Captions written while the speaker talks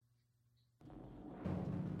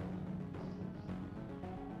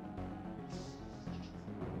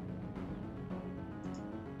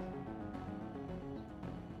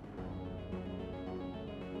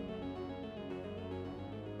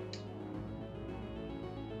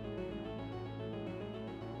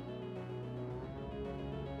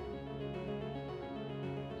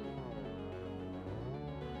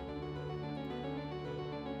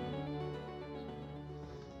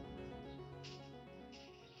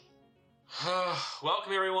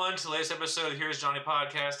Welcome everyone to the latest episode of Here's Johnny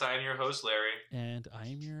Podcast. I am your host, Larry. And I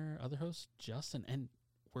am your other host, Justin. And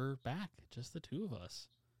we're back, just the two of us.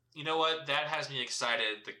 You know what? That has me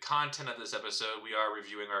excited. The content of this episode, we are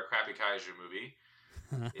reviewing our crappy kaiju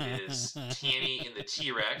movie. It is Tanny in the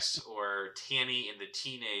T-Rex, or Tanny in the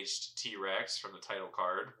Teenaged T-Rex from the title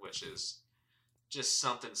card, which is just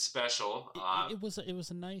something special. It was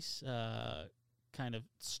a nice kind of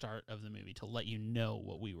start of the movie to let you know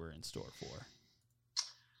what we were in store for.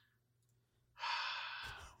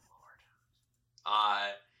 Lord.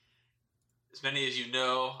 As many as you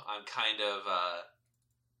know, I'm kind of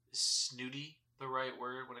snooty, the right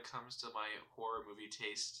word, when it comes to my horror movie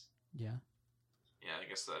taste. Yeah. Yeah, I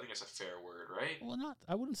think that's a fair word, right? Well,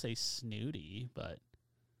 I wouldn't say snooty, but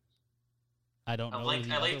I don't know. I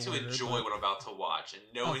like to enjoy what I'm about to watch, and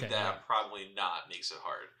knowing that I'm probably not makes it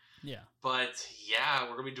hard. Yeah. But yeah,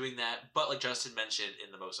 we're gonna be doing that. But like Justin mentioned,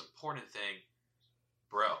 in the most important thing,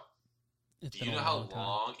 bro, do you know how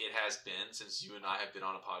long it has been since you and I have been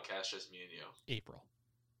on a podcast, just me and you?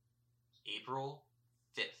 April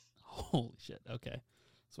 5th. Holy shit. Okay.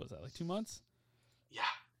 So what's that, like 2 months? Yeah.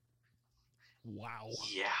 Wow.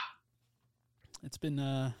 Yeah. It's been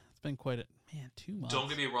quite 2 months. Don't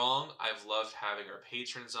get me wrong, I've loved having our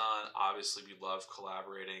patrons on. Obviously, we love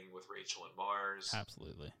collaborating with Rachel and Mars.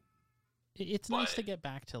 Absolutely. It's nice to get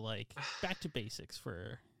back to basics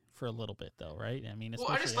for a little bit, though, right? I mean,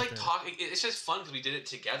 I just like talking. It's just fun because we did it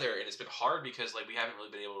together, and it's been hard because we haven't really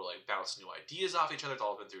been able to bounce new ideas off each other. It's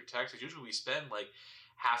all been through text. Because usually we spend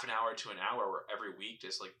half an hour to an hour every week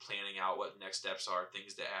just planning out what next steps are,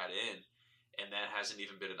 things to add in, and that hasn't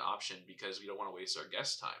even been an option because we don't want to waste our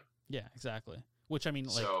guest time. Yeah, exactly. Which I mean,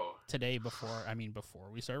 today before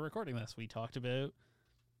we started recording this, we talked about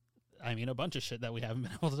a bunch of shit that we haven't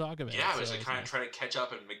been able to talk about. Yeah, it was kind of trying to catch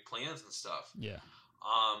up and make plans and stuff. Yeah.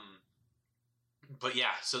 But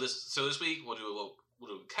yeah, so this week we'll do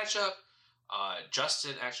a catch up.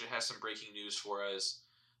 Justin actually has some breaking news for us.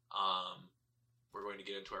 We're going to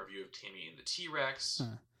get into our review of Tammy and the T-Rex.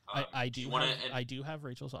 I do have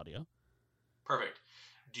Rachel's audio. Perfect.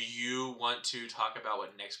 Do you want to talk about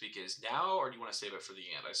what next week is now, or do you want to save it for the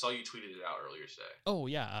end? I saw you tweeted it out earlier today. Oh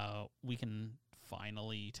yeah, we can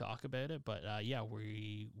finally talk about it. But yeah,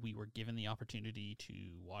 we were given the opportunity to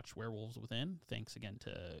watch Werewolves Within. Thanks again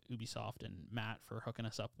to Ubisoft and Matt for hooking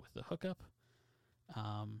us up with the hookup.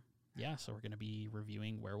 Yeah, so we're going to be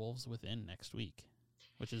reviewing Werewolves Within next week,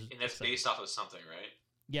 and that's based off of something, right?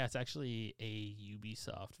 Yeah, it's actually a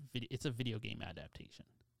Ubisoft it's a video game adaptation.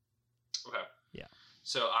 Okay. Yeah.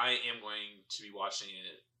 So I am going to be watching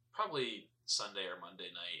it probably Sunday or Monday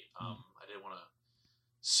night. I didn't want to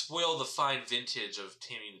spoil the fine vintage of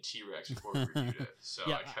Tammy and the T-Rex before we reviewed it. So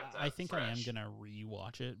yeah, I kept that I think fresh. I am going to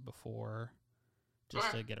rewatch it before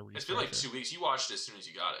to get a refresher. It's been 2 weeks. You watched it as soon as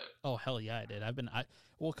you got it. Oh, hell yeah, I did.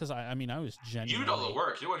 Because I was genuinely... You did all the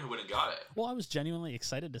work. You're the one who went and got it. Well, I was genuinely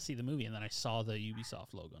excited to see the movie, and then I saw the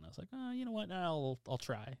Ubisoft logo, and I was like, oh, you know what? I'll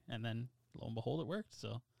try. And then, lo and behold, it worked,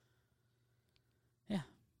 so... Yeah.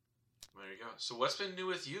 There you go. So what's been new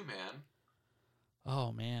with you, man?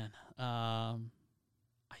 Oh, man. I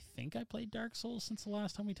think I played Dark Souls since the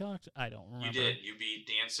last time we talked. I don't remember. You did. You beat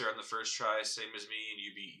Dancer on the first try, same as me, and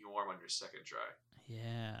you beat Yorm on your second try.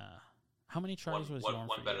 Yeah. How many tries was Yorm?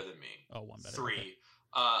 One better than me. Oh, one better. 3. Okay.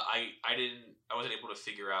 I wasn't able to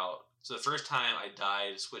figure out. So the first time I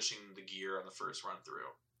died switching the gear on the first run through.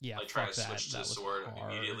 Yeah. Trying to switch to the sword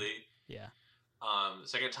immediately. Yeah. The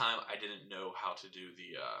second time I didn't know how to do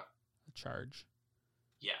the charge.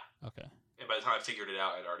 Yeah. Okay. And by the time I figured it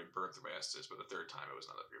out, I'd already burned through my Estus, but the third time it was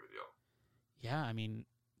not that big of a deal. Yeah,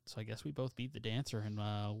 so I guess we both beat the Dancer in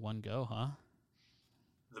one go, huh?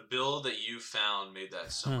 The build that you found made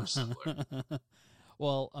that so much simpler.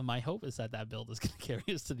 Well, my hope is that build is going to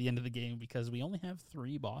carry us to the end of the game because we only have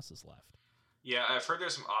 3 bosses left. Yeah, I've heard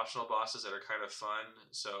there's some optional bosses that are kind of fun,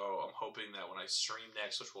 so I'm hoping that when I stream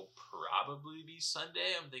next, which will probably be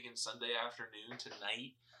Sunday, I'm thinking Sunday afternoon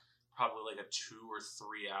tonight, probably a 2 or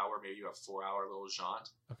 3 hour, maybe a 4 hour little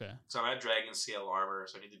jaunt. Okay. So I'm at Dragon Scale Armor,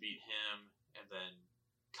 so I need to beat him and then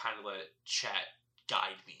kind of let chat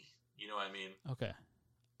guide me. You know what I mean? Okay.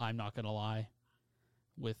 I'm not going to lie.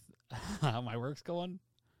 With how my work's going,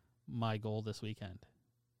 my goal this weekend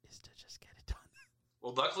is to just get it done.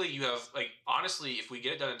 Well, luckily you have, honestly, if we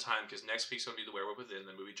get it done in time, because next week's going to be The Werewolf Within,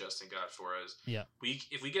 the movie Justin got for us. Yeah.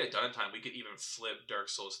 If we get it done in time, we could even flip Dark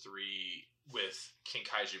Souls 3 with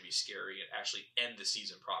Kinkaiju Be Scary and actually end the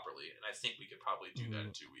season properly. And I think we could probably do that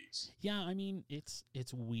in 2 weeks. Yeah,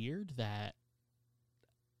 it's weird that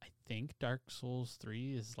I think Dark Souls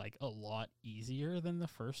 3 is a lot easier than the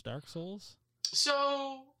first Dark Souls.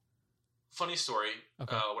 So, Funny story.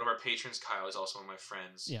 Okay. One of our patrons, Kyle, is also one of my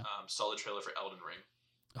friends. Yeah. Saw the trailer for Elden Ring.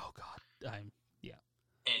 Oh God,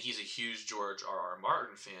 And he's a huge George R.R.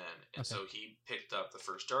 Martin fan, and Okay. so he picked up the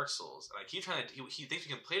first Dark Souls. And I keep trying to. He thinks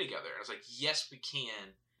we can play together, and I was like, "Yes, we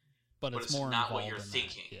can." but But it's it's more not what involved you're in that.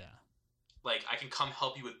 thinking. Yeah. Like, I can come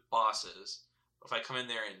help you with bosses. If I come in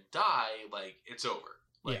there and die, like, it's over.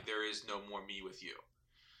 Like, Yeah. there is no more me with you.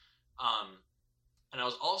 And I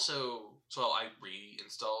was also so I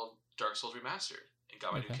reinstalled Dark Souls Remastered and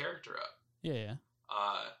got my new Okay. character up. Yeah.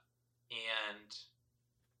 And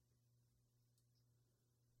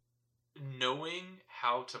knowing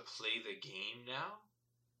how to play the game now,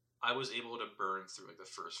 I was able to burn through like the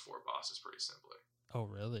first 4 bosses pretty simply. Oh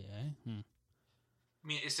really? Eh. I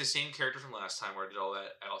mean, it's the same character from last time where I did all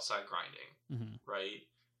that outside grinding, Mm-hmm. right?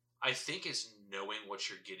 I think it's knowing what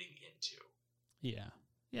you're getting into. Yeah.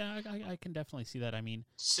 Yeah. I can definitely see that. I mean,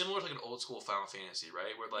 Similar to like an old school Final Fantasy,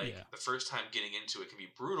 right? Where like Yeah. the first time getting into it can be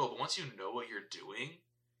brutal, but once you know what you're doing,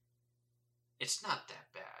 it's not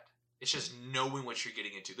that bad. It's just knowing what you're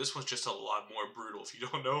getting into. This one's just a lot more brutal if you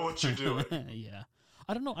don't know what you're doing. Yeah.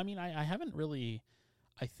 I don't know. I mean, I haven't really.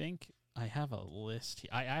 I think I have a list.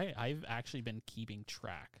 I've actually been keeping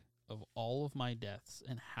track of all of my deaths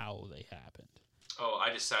and how they happened. Oh,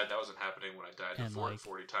 I decided that wasn't happening when I died to And,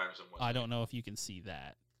 40 times in one. I don't know if you can see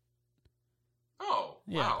that. Oh,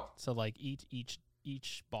 Yeah. wow. So like each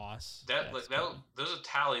boss. That that's like that. coming. Those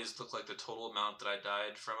tallies look like the total amount that I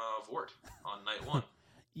died from Vort on night 1.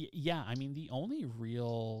 Yeah, I mean the only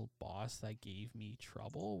real boss that gave me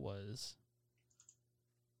trouble was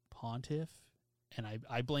Pontiff, and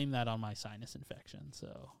I blame that on my sinus infection.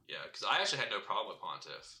 So Yeah, because I actually had no problem with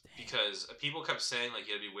Pontiff because people kept saying like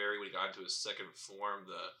you had to be wary when he got into his second form,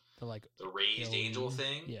 the raised angel alien-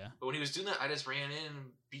 thing. Yeah. But when he was doing that, I just ran in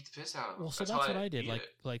and beat the piss out of him. Well, so that's what I did.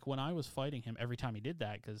 Like when I was fighting him, every time he did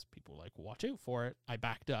that, because people were like, "Watch out for it," I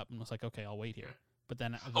backed up and was like, "Okay, I'll wait here." But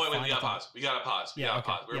then, Oh wait, we gotta pause. We gotta pause. We Yeah, gotta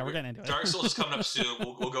okay. pause. We're getting into it. Dark Souls is coming up soon.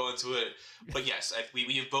 We'll go into it. But yes,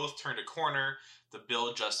 we have both turned a corner. The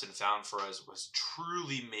build Justin found for us was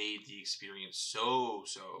truly made the experience so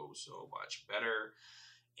much better.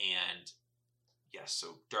 And yes,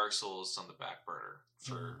 so Dark Souls is on the back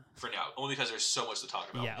burner for now, only because there's so much to talk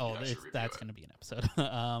about. Yeah. Oh, that's going to be an episode.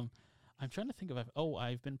 I'm trying to think of.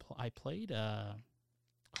 I played. Oh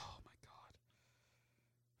my god.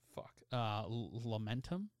 Fuck.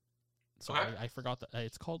 Lamentum. So Okay. I forgot that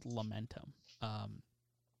it's called Lamentum.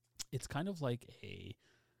 It's kind of like a.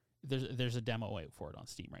 There's a demo out for it on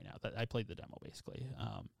Steam right now. That I played the demo basically.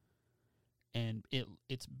 And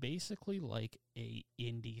it's basically like a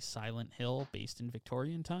indie Silent Hill based in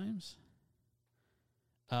Victorian times.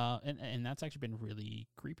 And that's actually been really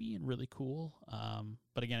creepy and really cool.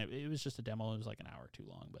 But again, it was just a demo. It was like an hour too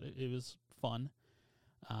long, but it was fun.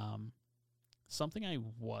 Something I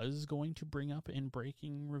was going to bring up in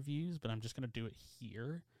breaking reviews, but I'm just going to do it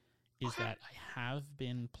here, is that I have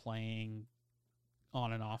been playing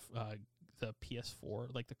on and off the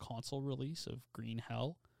PS4, like the console release of Green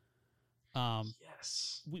Hell.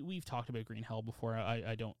 Yes. We've talked about Green Hell before.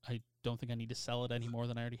 I don't think I need to sell it any more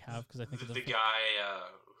than I already have, because I think the guy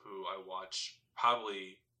who I watch,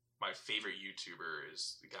 probably my favorite YouTuber,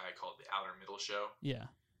 is the guy called The Outer Middle Show. Yeah.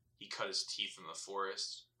 He cut his teeth in the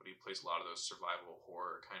forest, but he plays a lot of those survival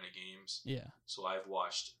horror kind of games. Yeah. So I've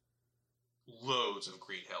watched loads of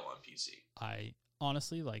Green Hell on PC. I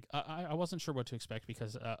honestly, like, I wasn't sure what to expect,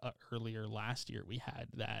 because earlier last year we had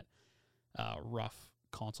that rough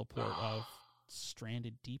console port of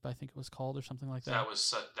Stranded Deep, I think it was called, or something like that. That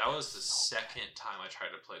was the second time I tried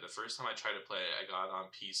to play. The first time I tried to play it, I got it on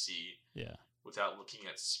PC. Yeah. Without looking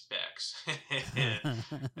at specs, and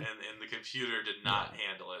the computer did not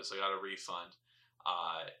handle it, so I got a refund.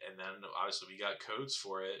 And then obviously we got codes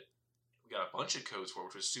for it. We got a bunch of codes for it,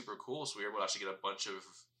 which was super cool. So we were able to actually get a bunch of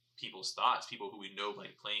people's thoughts, people who we know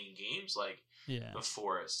like playing games like The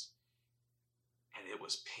Forest. And it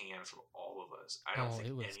was panned from all of us. I don't think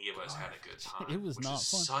any of us had a good time. It was which not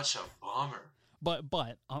is fun. Such a bummer.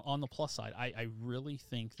 But on the plus side, I really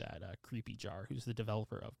think that Creepy Jar, who's the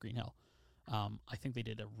developer of Green Hell, I think they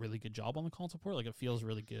did a really good job on the console port. Like, it feels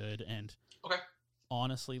really good. And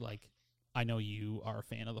honestly, like, I know you are a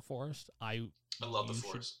fan of The Forest. I love The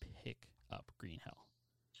Forest. Should pick up Green Hell.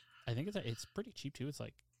 I think it's pretty cheap too. It's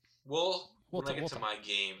like, when I get to my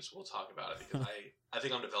games, we'll talk about it, because I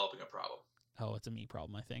think I'm developing a problem. Oh, it's a me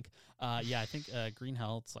problem, I think. I think Green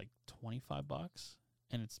Hell, it's like $25,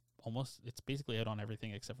 and it's basically out on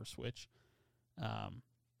everything except for Switch.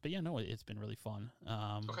 But yeah, no, it's been really fun.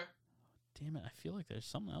 Damn it, I feel like there's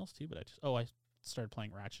something else too, but I started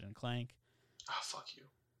playing Ratchet and Clank. Oh, fuck you.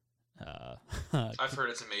 I've heard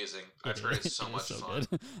it's amazing. I've heard it's so much fun.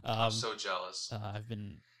 Good. I'm so jealous. I've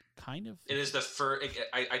been kind of. It is the first.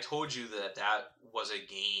 I told you that was a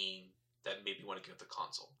game that made me want to get the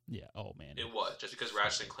console. Yeah. Oh man. It was just because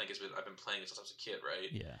Ratchet and Clank I've been playing it since I was a kid,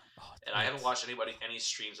 right? Yeah. And I haven't watched any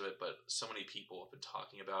streams of it, but so many people have been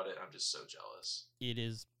talking about it. I'm just so jealous. It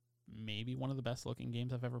is maybe one of the best looking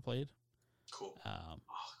games I've ever played. Cool.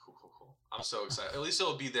 Cool. I'm so excited. At least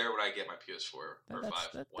it'll be there when I get my PS4 or 5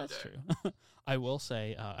 one day. That's true. I will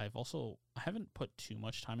say I haven't put too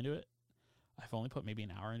much time into it. I've only put maybe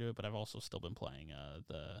an hour into it, but I've also still been playing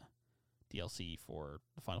the DLC for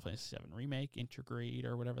the Final Fantasy VII Remake, Intergrade,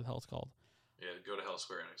 or whatever the hell it's called. Yeah, go to hell,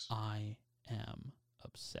 Square Enix. I am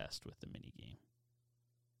obsessed with the minigame.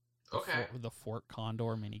 Okay. The Fort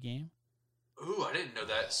Condor minigame. Ooh, I didn't know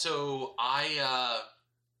that. So I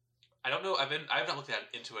don't know. I've not looked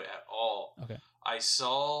into it at all. Okay. I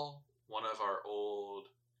saw one of our old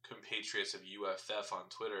compatriots of UFF on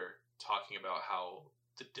Twitter talking about how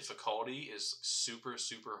the difficulty is super,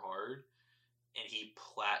 super hard, and he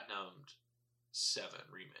platinumed 7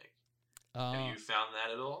 Remake. Have you found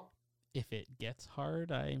that at all? If it gets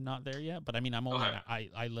hard, I'm not there yet. But I mean, I'm only.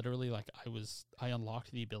 Okay. I literally I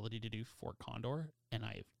unlocked the ability to do Fort Condor, and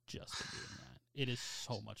I have just been doing that. It is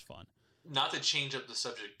so much fun. Not to change up the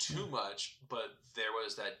subject too much, but there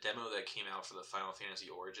was that demo that came out for the Final Fantasy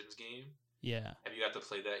Origins game. Yeah. Have you got to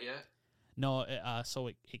play that yet? No. So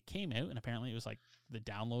it came out, and apparently it was like the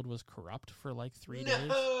download was corrupt for like 3 days.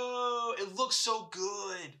 No, it looks so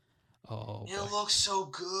good. Oh, it looks so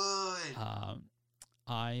good.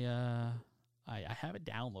 I have it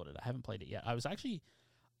downloaded. I haven't played it yet. I was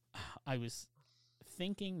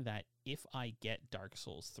thinking that if I get Dark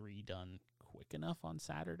Souls 3 done quick enough on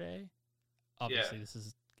Saturday, obviously this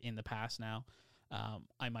is in the past now,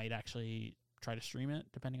 I might actually try to stream it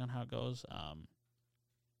depending on how it goes.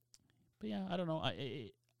 But yeah, I don't know.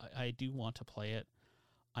 I do want to play it.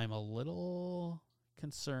 I'm a little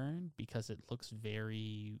concerned because it looks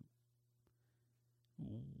very...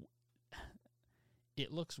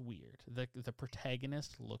 It looks weird. The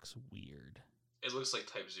protagonist looks weird. It looks like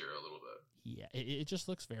Type 0 a little bit. Yeah, it just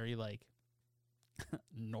looks very, like,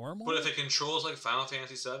 normal. But if it controls like Final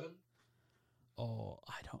Fantasy 7? Oh,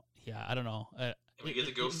 I don't know. And we get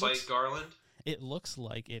to go fight Garland? It looks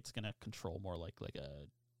like it's going to control more like a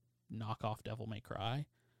knockoff Devil May Cry.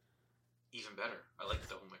 Even better. I like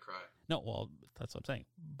Devil May Cry. No, well, that's what I'm saying.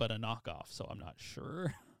 But a knockoff, so I'm not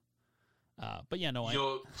sure. But yeah,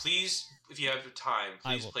 no. Please, if you have time,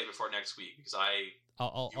 please play before next week because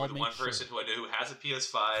you're the one person who I know who has a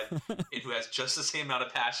PS5 and who has just the same amount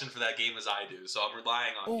of passion for that game as I do. So I'm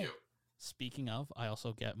relying on you. Speaking of, I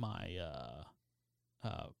also get my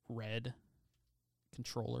Red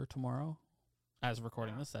controller tomorrow. As of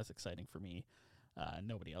recording this, that's exciting for me.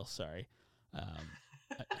 Nobody else, sorry.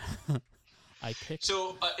 I picked.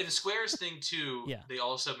 So in Square's thing too, yeah. They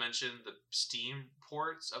also mentioned the Steam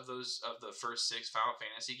ports of the first 6 Final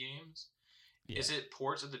Fantasy games. Yeah. Is it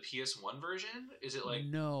ports of the PS1 version? Is it like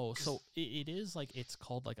no? So it is like it's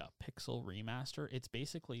called like a pixel remaster. It's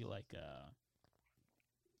basically like a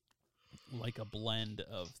blend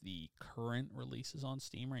of the current releases on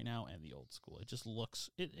Steam right now and the old school. It just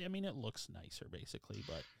looks it looks nicer basically,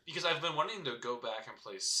 but because I've been wanting to go back and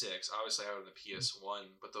play 6. Obviously I have the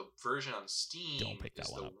PS1, but the version on Steam is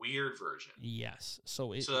the weird version. Yes.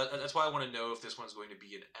 So that's why I want to know if this one's going to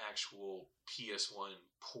be an actual PS1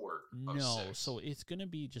 port of 6. So it's going to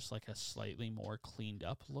be just like a slightly more cleaned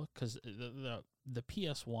up look cuz the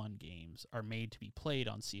PS1 games are made to be played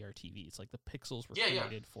on CRTV. It's like the pixels were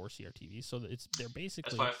created for CRTV. So they're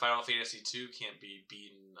basically... That's why Final Fantasy 2 can't be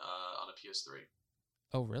beaten on a PS3.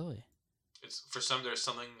 Oh, really? It's there's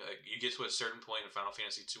something you get to a certain point in Final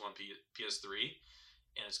Fantasy 2 on PS3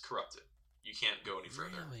 and it's corrupted. You can't go any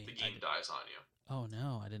further. Really? The game dies on you. Oh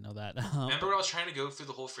no, I didn't know that. Remember when I was trying to go through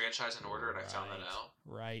the whole franchise in order and I found that out?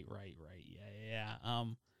 Right. Yeah.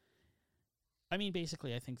 I mean,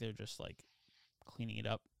 basically, I think they're just like cleaning it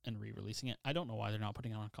up and re-releasing it. I don't know why they're not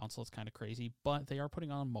putting it on console. It's kind of crazy, but they are putting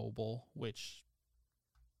it on mobile, which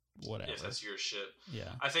whatever. If that's your shit.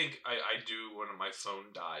 Yeah. I think I do when my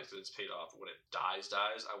phone dies because it's paid off. When it dies,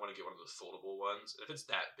 I want to get one of those foldable ones. If it's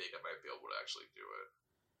that big, I might be able to actually do it.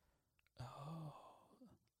 Oh,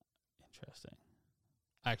 interesting.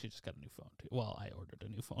 I actually just got a new phone too. Well, I ordered a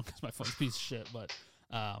new phone because my phone's a piece of shit. But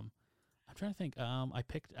I'm trying to think. I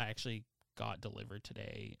actually got delivered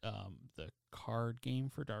today the card game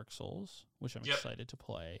for Dark Souls, which I'm excited to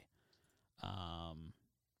play. Man,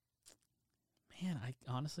 I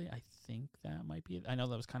think that might be it. I know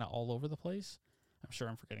that was kind of all over the place. I'm sure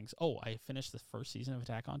I'm forgetting. Oh, I finished the first season of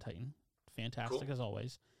Attack on Titan. Fantastic as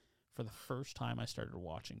always. for the first time I started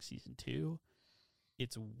watching season 2.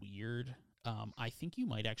 It's weird. I think you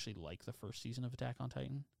might actually like the first season of Attack on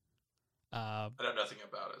Titan. I know nothing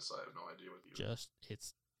about it, so I have no idea what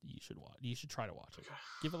You should watch. You should try to watch it. Okay.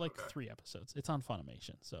 Give it like 3 episodes. It's on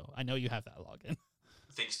Funimation, so I know you have that login.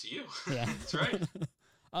 Thanks to you. Yeah, That's right.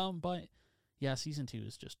 But yeah, season 2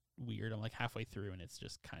 is just weird. I'm like halfway through, and it's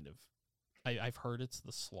just kind of. I've heard it's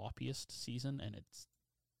the sloppiest season, and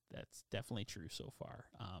that's definitely true so far.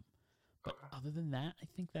 But other than that, I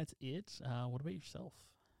think that's it. What about yourself?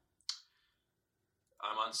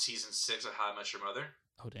 I'm on season 6 of How I Met Your Mother.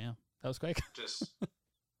 Oh damn, that was quick. Just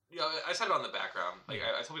I just had it on the background. Like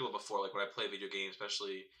I told people before, like when I play video games,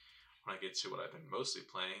 especially when I get to what I've been mostly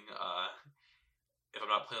playing, if I'm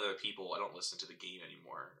not playing with other people, I don't listen to the game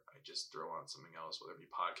anymore. I just throw on something else, whether it be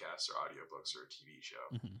podcasts or audiobooks or a TV show.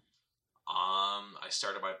 Mm-hmm. I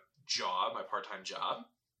started my part-time job.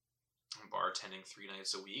 I'm bartending 3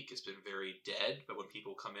 nights a week. It's been very dead, but when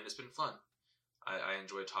people come in, it's been fun. I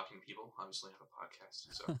enjoy talking to people. Obviously, I have a podcast,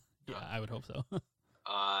 so yeah, I would hope so.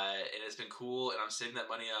 and it's been cool, and I'm saving that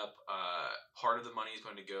money up. Part of the money is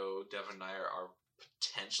going to go. Devin and I are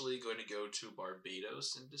potentially going to go to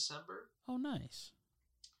Barbados in December. Oh, nice.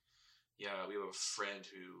 Yeah, we have a friend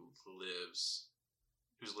who's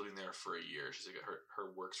living there for a year. She's like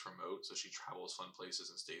her work's remote, so she travels fun places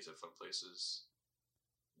and stays at fun places.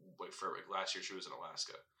 Last year she was in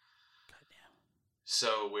Alaska. Goddamn.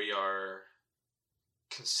 So we are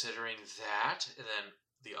considering that, and then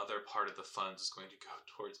the other part of the funds is going to go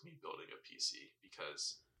towards me building a PC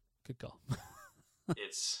because good call.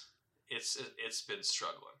 it's been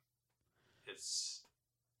struggling. It's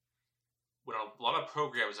when a lot of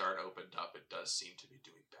programs aren't opened up, it does seem to be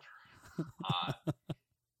doing better.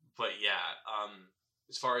 But yeah,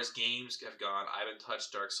 as far as games have gone, I haven't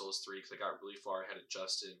touched Dark Souls 3 because I got really far ahead of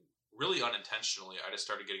Justin. Really unintentionally, I just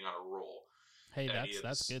started getting on a roll. Hey,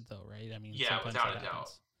 that's good though, right? I mean, yeah, without a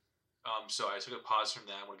doubt. So I took a pause from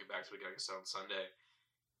that. I want to get back to it, I guess, on Sunday.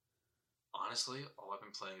 Honestly, all I've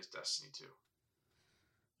been playing is Destiny 2.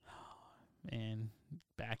 Oh, man,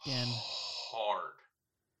 back in hard.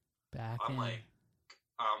 I'm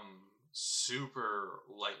super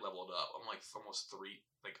light leveled up. I'm like almost 3.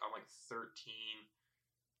 Like I'm like 13.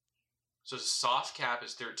 So the soft cap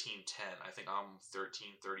is 1310. I think I'm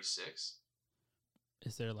 1336.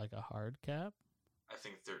 Is there like a hard cap? I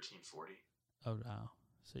think 1340. Oh wow.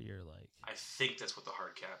 So you're like, I think that's what the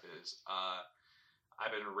hard cap is.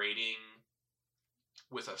 I've been raiding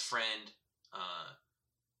with a friend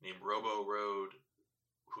named Robo Road,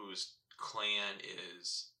 whose clan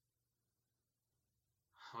is,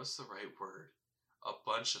 what's the right word? A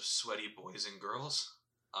bunch of sweaty boys and girls.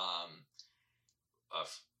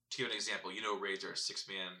 To give an example, raids are a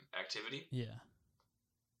 6-man activity. Yeah.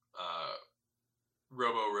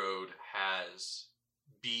 Robo Road has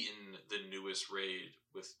beaten the newest raid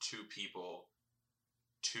with 2 people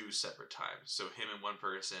 2 separate times. So him and one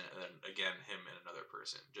person, and then again him and another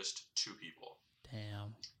person. Just 2 people.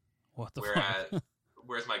 Damn. What the fuck?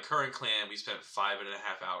 Whereas my current clan, we spent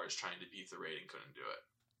 5.5 hours trying to beat the raid and couldn't do it.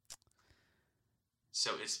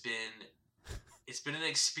 So it's been an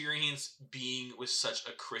experience being with such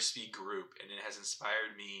a crispy group, and it has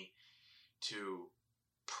inspired me to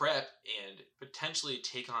prep and potentially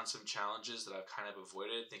take on some challenges that I've kind of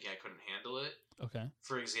avoided, thinking I couldn't handle it. Okay.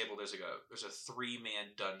 For example, there's a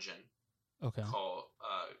 3-man dungeon. Okay. Called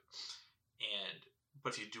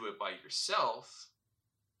but if you do it by yourself,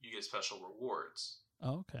 you get special rewards.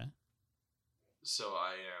 Oh, okay. So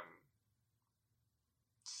I am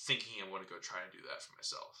thinking I want to go try and do that for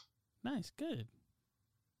myself. Nice, good.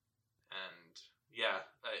 And yeah,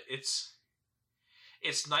 it's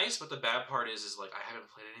nice, but the bad part is like I haven't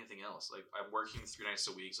played anything else. Like I'm working 3 nights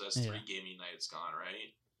a week, so that's 3 gaming nights gone,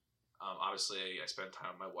 right? Obviously, I spend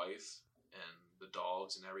time with my wife and the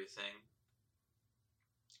dogs and everything.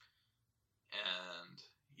 And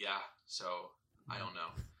yeah, so I don't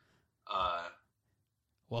know.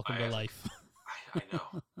 Welcome to life. I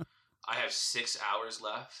know. I have 6 hours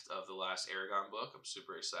left of the last Aragon book. I'm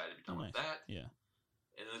super excited to be done with that. Yeah.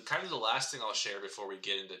 And then kind of the last thing I'll share before we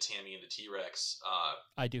get into Tammy and the T-Rex.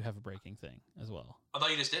 I do have a breaking thing as well. I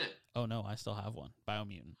thought you just did it. Oh, no, I still have one.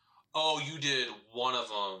 Biomutant. Oh, you did one of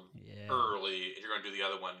them early, and you're going to do the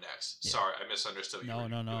other one next. Yeah. Sorry, I misunderstood what you were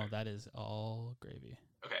doing. No. That is all gravy.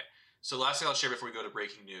 Okay. So last thing I'll share before we go to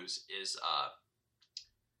breaking news is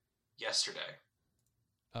yesterday.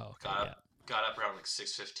 Oh, okay. Got up around like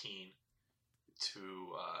 6:15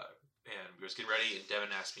 and we was getting ready, and Devin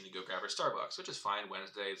asked me to go grab her Starbucks, which is fine.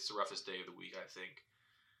 Wednesday, it's the roughest day of the week, I think.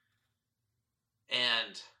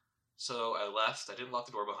 And So I left. I didn't lock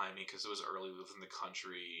the door behind me because it was early. We lived in the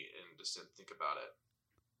country and just didn't think about it.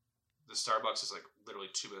 The Starbucks is like literally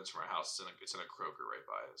 2 minutes from our house. It's in a Kroger right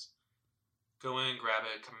by us. Go in, grab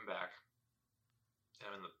it, coming back. And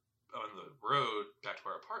I'm in the road back to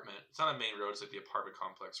our apartment. It's not a main road. It's like the apartment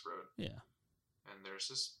complex road. Yeah. And there's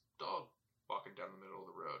this dog walking down the middle of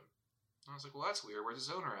the road. And I was like, well, that's weird. Where's his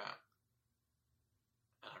owner at?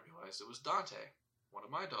 And I realized it was Dante, one of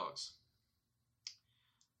my dogs.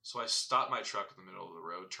 So I stopped my truck in the middle of the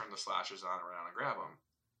road, turned the flashers on around and grab him.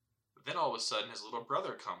 But then all of a sudden, his little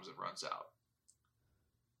brother comes and runs out.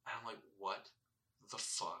 And I'm like, what the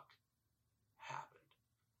fuck happened?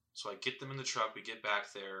 So I get them in the truck. We get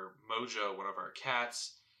back there. Mojo, one of our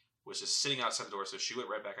cats, was just sitting outside the door, so she went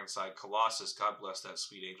right back inside. Colossus, God bless that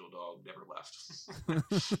sweet angel dog, never left.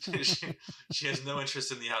 she has no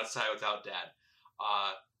interest in the outside without Dad.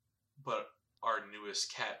 But our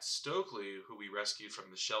newest cat, Stokely, who we rescued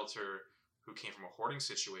from the shelter, who came from a hoarding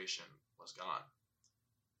situation, was gone.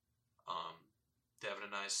 Devin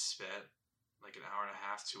and I spent like an hour and a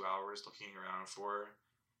half, 2 hours looking around for her.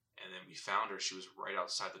 And then we found her. She was right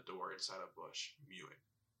outside the door, inside a bush, mewing.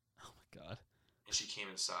 Oh my God. And she came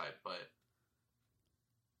inside. But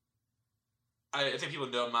I think people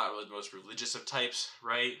know I'm not really the most religious of types,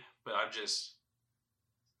 right? But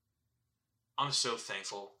I'm so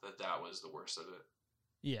thankful that was the worst of it.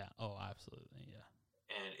 Yeah. Oh, absolutely. Yeah.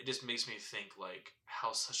 And it just makes me think, like,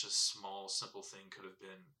 how such a small, simple thing could have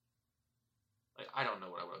been. Like, I don't know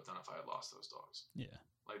what I would have done if I had lost those dogs. Yeah.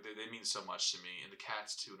 Like, they mean so much to me. And the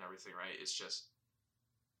cats, too, and everything, right? It's just...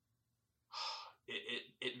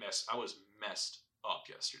 I was messed up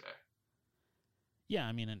yesterday. Yeah,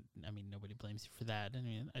 I mean, nobody blames you for that. I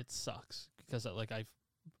mean, it sucks because, like, I've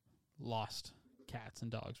lost cats and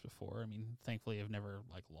dogs before. I mean, thankfully, I've never,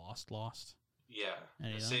 like, lost. Yeah,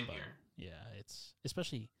 same here. Yeah, it's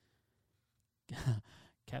especially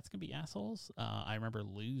cats can be assholes. I remember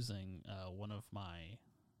losing one of my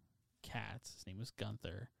cats. His name was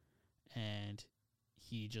Gunther, and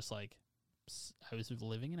he just like I was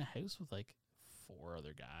living in a house with like 4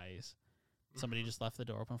 other guys. Somebody just left the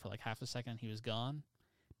door open for like half a second. He was gone.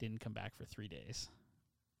 Didn't come back for 3 days.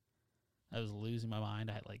 I was losing my mind.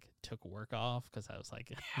 I like took work off because I was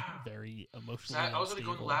like very emotionally. I was going to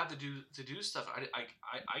go in the lab to do stuff.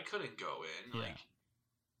 I couldn't go in. Like,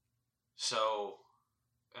 so,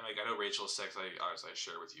 and like I know Rachel is sick. I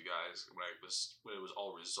shared with you guys when it was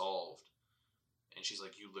all resolved, and she's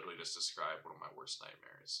like, "You literally just described one of my worst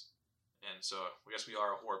nightmares." And so I guess we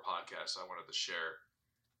are a horror podcast. So I wanted to share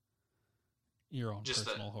your own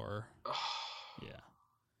personal horror. Yeah.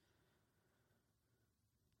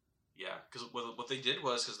 Yeah, because what they did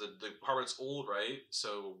was, because the apartment's old, right?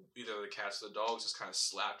 So either the cats or the dogs just kind of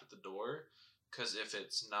slapped at the door, because if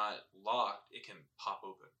it's not locked, it can pop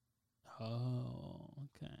open. Oh,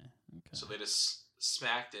 okay. So they just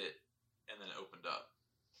smacked it, and then it opened up.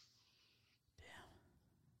 Damn.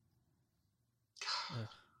 God.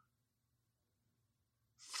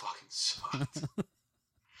 Fucking sucked.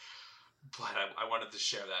 But I wanted to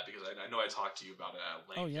share that, because I know I talked to you about it at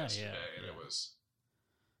length yesterday, and it was...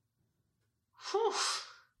 Whew.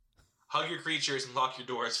 Hug your creatures and lock your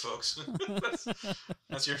doors, folks.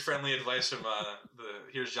 that's your friendly advice from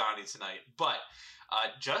Here's Johnny tonight. But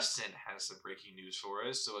Justin has some breaking news for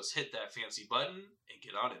us, so let's hit that fancy button and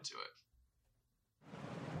get on into it.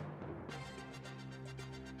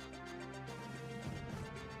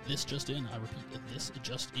 This just in, I repeat, this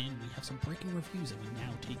just in, we have some breaking reviews, and we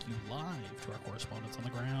now take you live to our correspondents on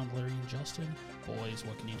the ground, Larry and Justin. Boys,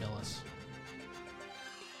 what can you tell us?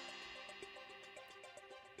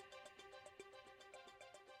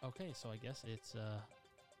 Okay, so I guess it's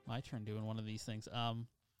my turn doing one of these things.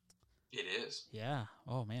 It is. Yeah.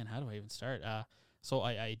 Oh, man, how do I even start? So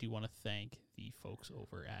I do want to thank the folks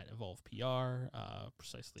over at Evolve PR,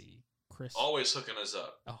 precisely Chris. Always hooking us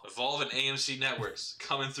up. Oh. Evolve and AMC Networks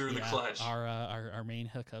coming through the clutch. Our main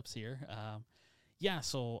hookups here.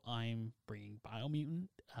 So I'm bringing Biomutant.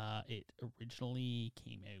 It originally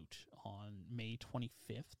came out on May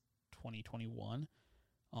 25th, 2021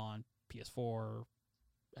 on PS4,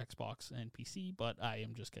 Xbox, and PC, but I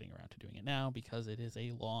am just getting around to doing it now because it is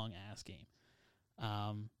a long-ass game.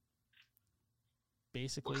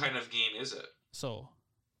 Basically... What kind of game is it? So,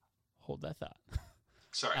 hold that thought.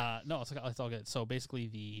 Sorry. No, it's all good. So basically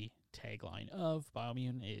the tagline of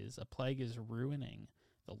Biomutant is, a plague is ruining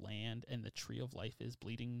the land and the tree of life is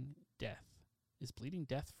bleeding death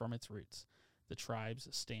from its roots. The tribes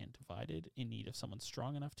stand divided in need of someone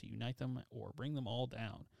strong enough to unite them or bring them all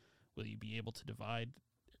down. Will you be able to divide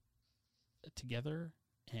together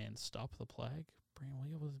and stop the plague?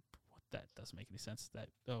 What that doesn't make any sense.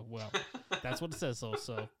 That's what it says though.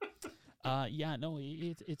 So, no,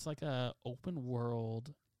 it's like a open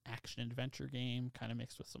world action adventure game, kind of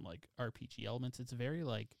mixed with some like RPG elements. It's very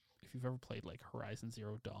like if you've ever played like Horizon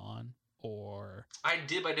Zero Dawn or I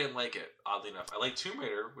did, but I didn't like it. Oddly enough, I like Tomb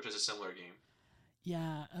Raider, which is a similar game.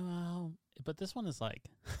 Yeah, but this one is like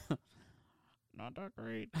not that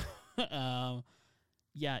great.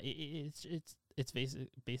 It's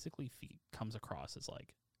basically comes across as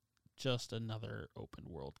like just another open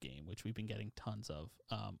world game, which we've been getting tons of.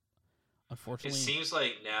 Unfortunately, it seems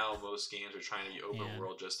like now most games are trying to be open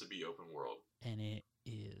world just to be open world, and it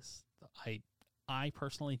is. I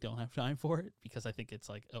personally don't have time for it because I think it's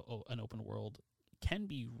like an open world can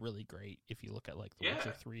be really great if you look at like The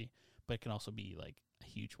Witcher 3, but it can also be like a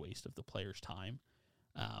huge waste of the player's time,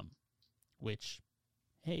 which.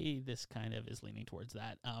 Hey, this kind of is leaning towards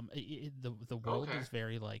that. The world is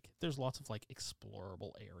very like there's lots of like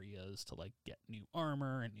explorable areas to like get new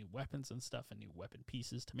armor and new weapons and stuff and new weapon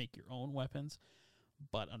pieces to make your own weapons.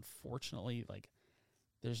 But unfortunately, like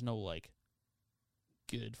there's no like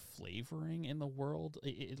good flavoring in the world.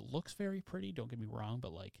 It looks very pretty, don't get me wrong,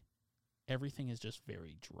 but like everything is just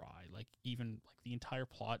very dry. Like even like the entire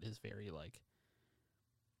plot is very like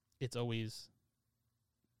it's always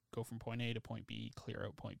go from point A to point B, clear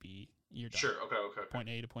out point B, you're done. Sure, okay. Point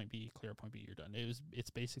A to point B, clear out point B, you're done. It's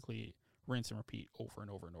basically rinse and repeat over and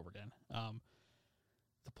over and over again.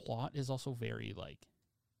 The plot is also very like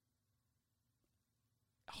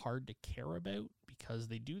hard to care about because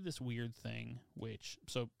they do this weird thing, which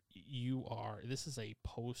this is a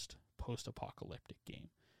post-apocalyptic game.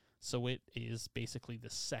 So it is basically the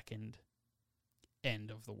second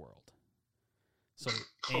end of the world. So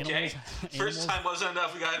okay, first time wasn't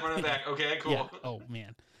enough. We got to run it back. Okay, cool. Yeah. Oh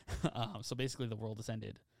man. So basically, the world has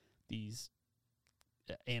ended. These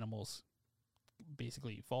animals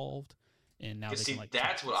basically evolved, and now they can like.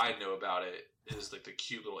 That's what I know about it is like the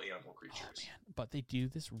cute little animal creatures. Oh man! But they do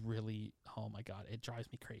this really. Oh my god! It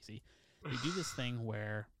drives me crazy. They do this thing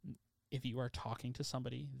where if you are talking to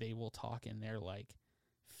somebody, they will talk in their like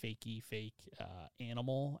fake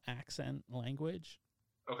animal accent language.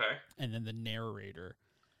 Okay. And then the narrator,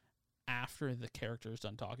 after the character is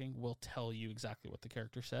done talking, will tell you exactly what the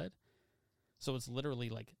character said. So it's literally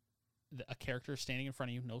like a character standing in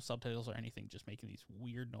front of you, no subtitles or anything, just making these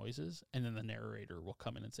weird noises. And then the narrator will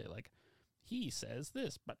come in and say, like, he says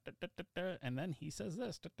this, but and then he says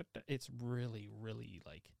this. It's really, really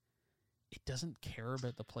like, it doesn't care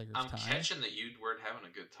about the player's time. I'm catching that you weren't having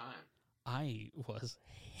a good time. I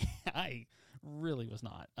really was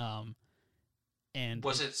not. And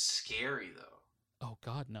was it scary though? Oh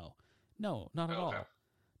God, no, not at all,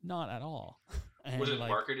 not at all. And was it like,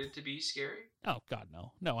 marketed to be scary? Oh God,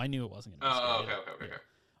 no. I knew it wasn't going to be scary. Okay. Yeah.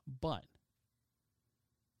 But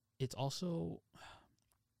it's also,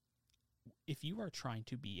 if you are trying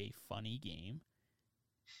to be a funny game,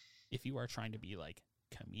 if you are trying to be like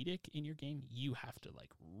comedic in your game, you have to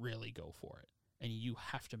like really go for it, and you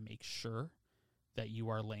have to make sure that you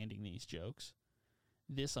are landing these jokes.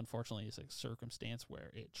 This, unfortunately, is a circumstance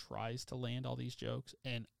where it tries to land all these jokes,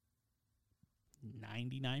 and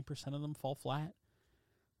 99% of them fall flat,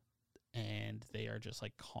 and they are just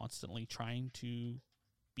like constantly trying to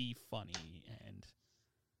be funny, and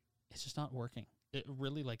it's just not working. It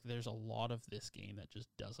really, like, there's a lot of this game that just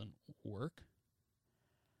doesn't work,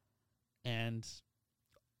 and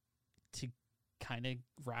to kind of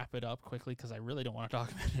wrap it up quickly, because I really don't want to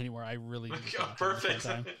talk about it anymore. I really perfect.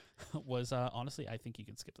 Was honestly, I think you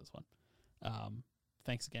can skip this one.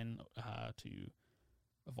 Thanks again to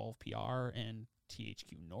Evolve PR and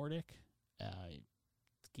THQ Nordic. The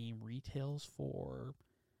game retails for.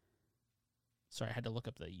 Sorry, I had to look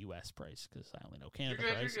up the U.S. price because I only know Canada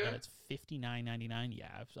price, and it's $59.99.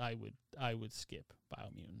 Yeah, I would skip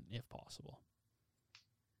Biomutant if possible.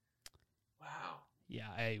 Wow. Yeah,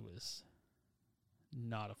 I was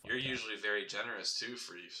not a fun. You're usually very generous too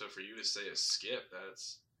for you. So for you to say a skip,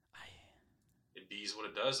 it bees what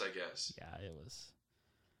it does, I guess. Yeah, it was.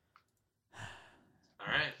 All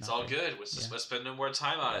right, it's all good. Let's spend no more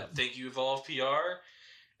time on it. Thank you, Evolve PR,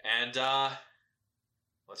 and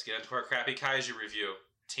let's get into our crappy Kaiju review.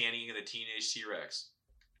 Tanny and the Teenage T-Rex.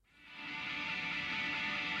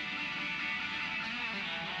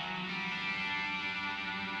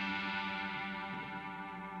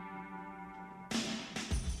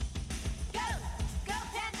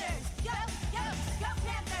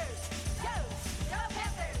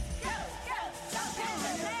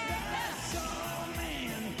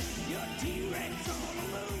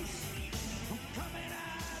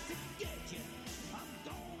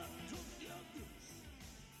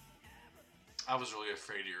 I was really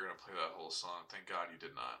afraid you were going to play that whole song. Thank God you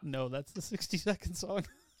did not. No, that's the 60-second song.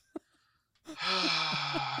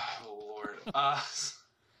 Oh, Lord.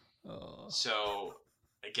 Oh. So,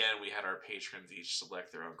 again, we had our patrons each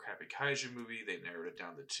select their own crappy kaiju movie. They narrowed it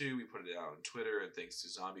down to 2. We put it out on Twitter, and thanks to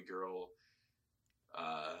Zombie Girl,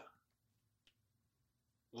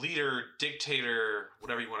 leader, dictator,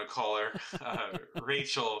 whatever you want to call her,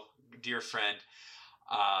 Rachel, dear friend,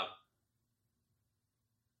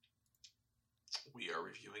 we are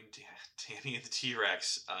reviewing Tammy and the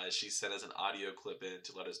T-Rex. She sent us an audio clip in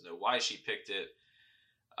to let us know why she picked it.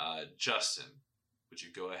 Justin, would you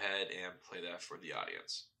go ahead and play that for the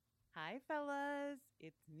audience? Hi, fellas.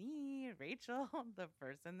 It's me, Rachel, the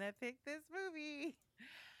person that picked this movie.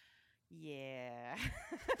 Yeah.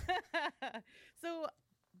 So,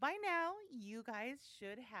 by now, you guys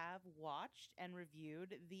should have watched and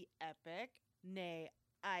reviewed the epic, nay,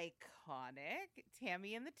 iconic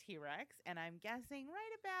Tammy and the T-Rex, and I'm guessing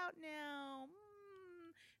right about now,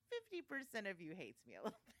 50% of you hates me a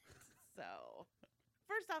little bit. So,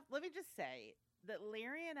 first off, let me just say that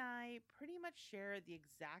Larry and I pretty much share the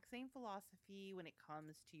exact same philosophy when it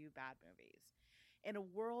comes to bad movies. In a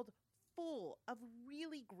world full of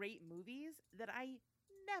really great movies that I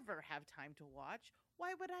never have time to watch,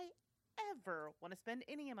 why would I ever want to spend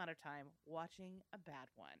any amount of time watching a bad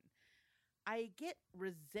one? I get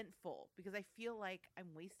resentful because I feel like I'm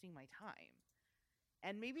wasting my time.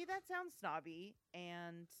 And maybe that sounds snobby,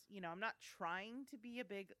 and, I'm not trying to be a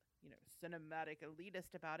big, cinematic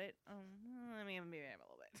elitist about it. Maybe I'm a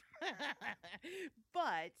little bit.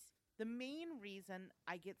 But the main reason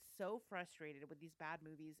I get so frustrated with these bad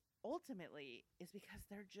movies ultimately is because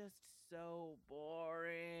they're just so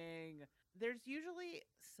boring. There's usually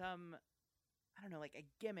some, I don't know, like a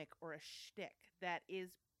gimmick or a shtick that is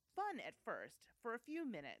fun at first for a few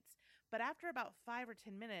minutes, but after about 5 or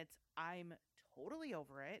 10 minutes, I'm totally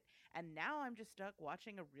over it, and now I'm just stuck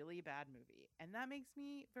watching a really bad movie, and that makes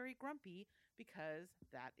me very grumpy because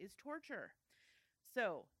that is torture.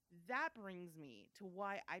 So that brings me to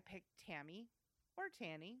why I picked Tammy or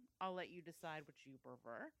Tanny. I'll let you decide which you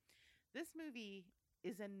prefer. This movie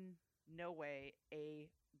is in no way a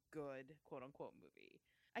good quote-unquote movie.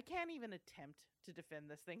 I can't even attempt to defend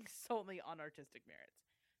this thing solely on artistic merits.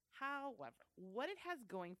 However, what it has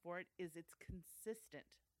going for it is it's consistent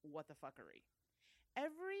what the fuckery.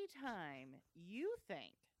 Every time you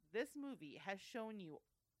think this movie has shown you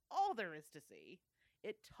all there is to see,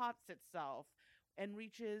 it tops itself and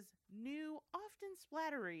reaches new, often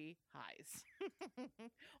splattery highs.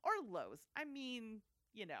 Or lows. I mean,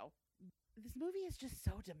 this movie is just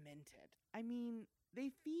so demented. I mean,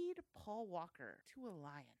 they feed Paul Walker to a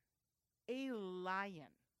lion. A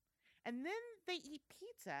lion. And then they eat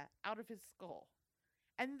pizza out of his skull.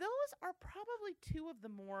 And those are probably two of the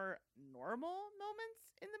more normal moments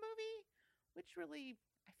in the movie, which really,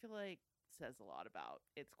 I feel like, says a lot about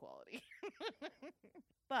its quality.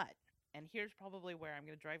 But, and here's probably where I'm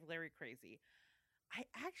going to drive Larry crazy, I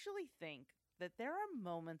actually think that there are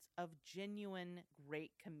moments of genuine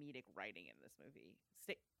great comedic writing in this movie.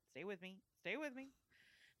 Stay with me. Stay with me.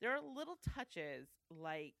 There are little touches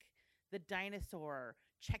like the dinosaur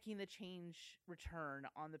checking the change return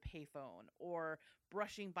on the payphone or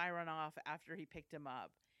brushing Byron off after he picked him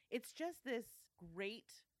up. It's just this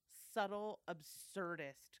great, subtle,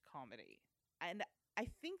 absurdist comedy. And I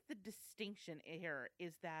think the distinction here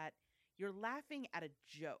is that you're laughing at a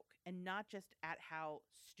joke and not just at how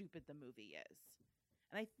stupid the movie is.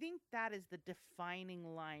 And I think that is the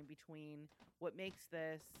defining line between what makes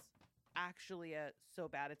this actually a so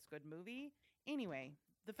bad it's good movie. Anyway,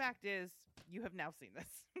 the fact is, you have now seen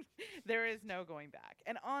this. There is no going back.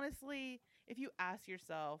 And honestly, if you ask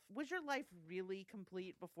yourself, was your life really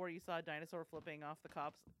complete before you saw a dinosaur flipping off the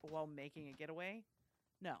cops while making a getaway?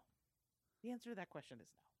 No. The answer to that question is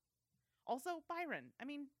no. Also, Byron. I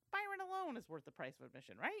mean, Byron alone is worth the price of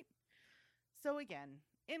admission, right? So again,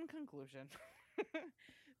 in conclusion,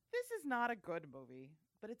 this is not a good movie,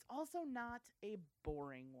 but it's also not a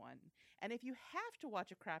boring one. And if you have to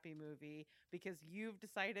watch a crappy movie because you've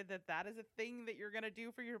decided that that is a thing that you're going to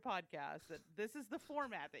do for your podcast, that this is the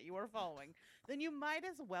format that you are following, then you might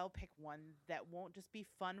as well pick one that won't just be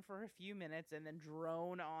fun for a few minutes and then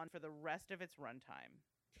drone on for the rest of its runtime.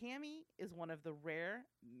 Tammy is one of the rare,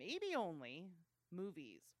 maybe only,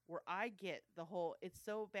 movies where I get the whole it's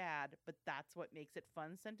so bad, but that's what makes it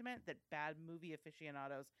fun sentiment that bad movie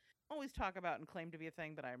aficionados always talk about and claim to be a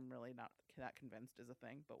thing, but I'm really not that convinced is a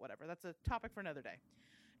thing. But whatever, that's a topic for another day.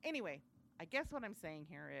 Anyway, I guess what I'm saying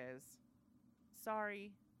here is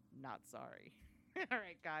sorry, not sorry. All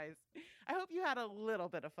right, guys. I hope you had a little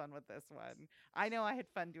bit of fun with this one. I know I had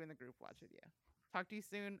fun doing the group watch with you. Talk to you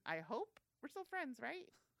soon. I hope we're still friends, right?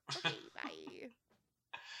 Okay, bye.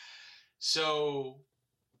 So,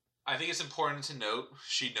 I think it's important to note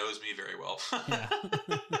she knows me very well.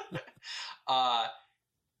 Yeah.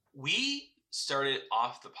 We started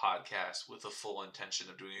off the podcast with the full intention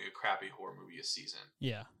of doing a crappy horror movie a season.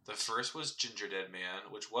 Yeah. The first was Ginger Dead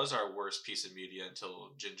Man, which was our worst piece of media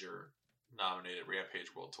until Ginger nominated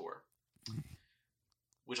Rampage World Tour,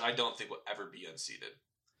 which I don't think will ever be unseated.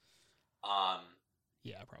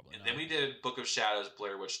 Yeah, probably. And not. then we did Book of Shadows,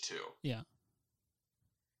 Blair Witch 2. Yeah.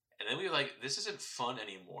 And then we were like, this isn't fun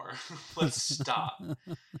anymore. Let's stop.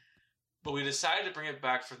 But we decided to bring it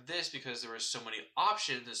back for this because there were so many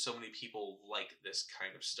options and so many people like this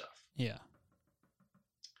kind of stuff. Yeah.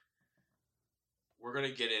 We're going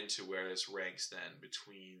to get into where this ranks then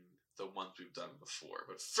between the ones we've done before.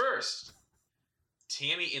 But first,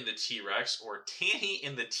 Tammy in the T-Rex, or Tanny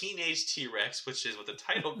in the Teenage T-Rex, which is what the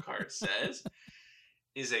title card says,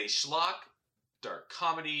 is a schlock, dark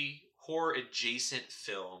comedy, horror-adjacent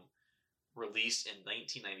film released in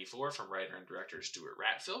 1994 from writer and director Stuart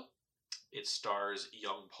Ratfill. It stars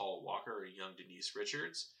young Paul Walker or young Denise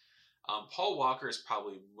Richards. Paul Walker is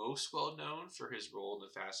probably most well known for his role in the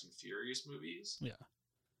Fast and Furious movies. Yeah.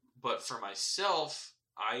 But for myself,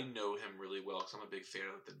 I know him really well because I'm a big fan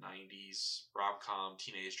of the 90s rom-com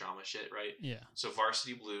teenage drama shit, right? Yeah. So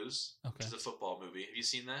Varsity Blues, Okay. which is a football movie. Have you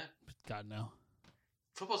seen that? God, no.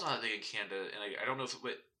 Football's not that big in Canada, and I don't know if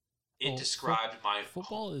it Well, described my...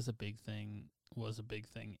 Football is a big thing, was a big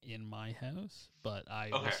thing in my house, but I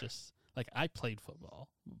Okay. was just, like, I played football,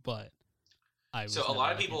 but I was So a never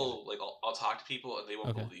lot of like into people, like, I'll talk to people and they won't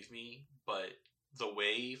Okay. believe me, but the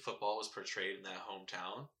way football was portrayed in that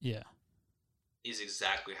hometown it. Yeah. is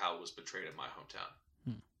exactly how it was portrayed in my hometown.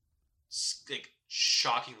 Like,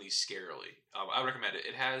 shockingly scarily. I recommend it.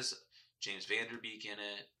 It has James Vanderbeek in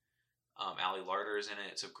it. Ali Larter's in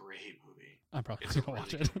it. It's a great movie. I'm probably It's a going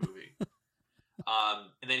to really watch it. good movie.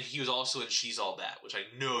 And then he was also in She's All That, which I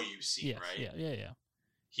know you've seen, Yes, right? Yeah.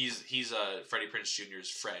 He's Freddie Prinze Jr.'s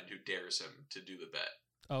friend who dares him to do the bet.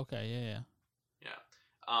 Okay, yeah.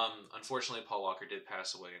 Unfortunately, Paul Walker did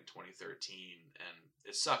pass away in 2013, and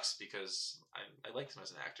it sucks because I liked him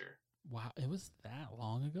as an actor. Wow, it was that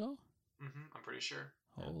long ago? I'm pretty sure.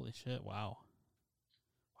 Yeah. Holy shit, wow.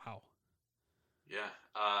 Yeah.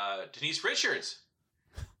 Denise Richards.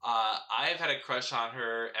 I've had a crush on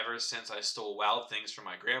her ever since I stole Wild Things from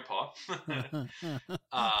my grandpa,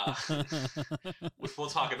 which we'll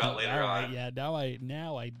talk about later on. Yeah, now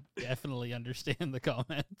I definitely understand the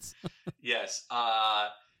comments. Yes.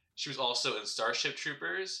 She was also in Starship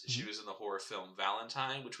Troopers. She was in the horror film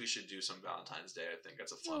Valentine, which we should do some Valentine's Day. I think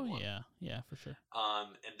that's a fun one. Yeah, for sure.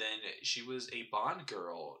 And then she was a Bond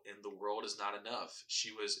girl in The World Is Not Enough.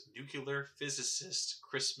 She was nuclear physicist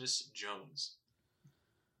Christmas Jones.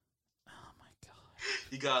 Oh my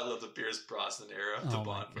god. You gotta love the Pierce Brosnan era of the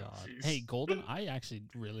Bond movies. Hey, I actually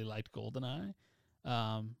really liked GoldenEye.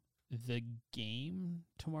 The game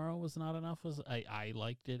Tomorrow Was Not Enough. I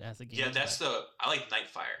liked it as a game. Yeah, I like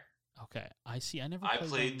Nightfire. Okay, I see. I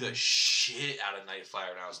played the shit out of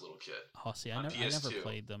Nightfire when I was a little kid. Oh, see, I never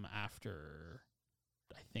played them after.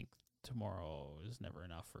 I think Tomorrow Is Never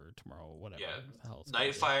Enough or Tomorrow whatever. Yeah, the hell it's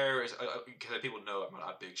Nightfire is because people know I'm not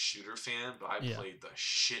a big shooter fan, but I Yeah. played the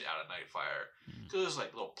shit out of Nightfire because there's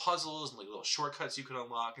like little puzzles and like little shortcuts you could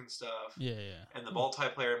unlock and stuff. Yeah. And the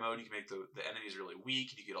multiplayer mode, you can make the enemies really weak,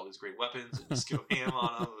 and you get all these great weapons and just go ham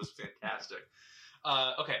on them. It was fantastic.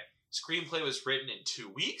 Okay, screenplay was written in 2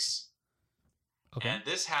 weeks. Okay. And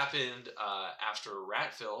this happened after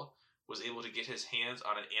Ratfill was able to get his hands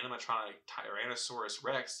on an animatronic Tyrannosaurus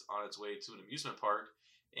Rex on its way to an amusement park,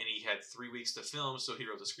 and he had 3 weeks to film, so he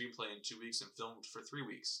wrote the screenplay in 2 weeks and filmed for 3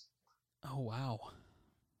 weeks. Oh, wow.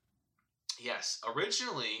 Yes.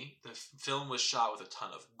 Originally, the film was shot with a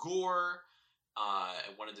ton of gore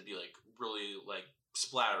and wanted to be like really like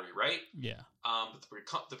splattery, right? Yeah.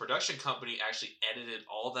 But the production company actually edited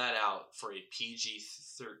all that out for a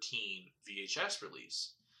PG-13 VHS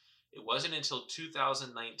release. It wasn't until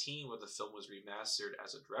 2019 when the film was remastered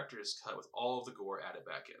as a director's cut with all of the gore added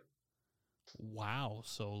back in. Wow.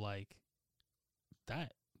 So like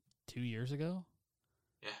that 2 years ago?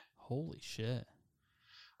 Yeah. Holy shit.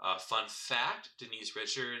 Fun fact, Denise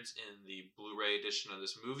Richards in the Blu-ray edition of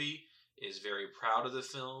this movie is very proud of the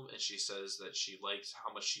film, and she says that she likes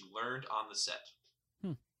how much she learned on the set.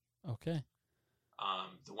 Okay.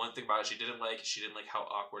 The one thing about it she didn't like how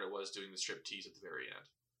awkward it was doing the striptease at the very end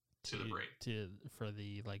to the brain. For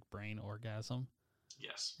the like brain orgasm.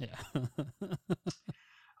 Yes. Yeah.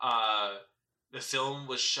 The film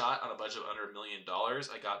was shot on a budget of under $1 million.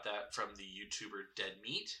 I got that from the YouTuber Dead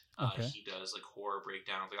Meat. Okay. He does like horror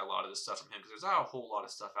breakdowns. I got a lot of this stuff from him because there's not a whole lot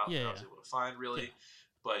of stuff out there I was able to find really. Yeah.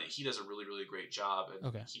 But he does a really, really great job, and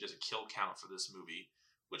Okay. he does a kill count for this movie,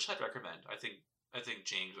 which I'd recommend. I think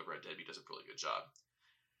James over at Dead Meat does a really good job.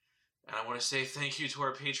 And I want to say thank you to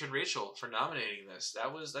our patron Rachel for nominating this.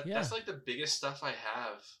 That's like the biggest stuff I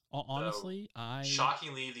have. Honestly,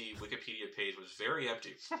 shockingly, the Wikipedia page was very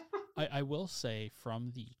empty. I will say,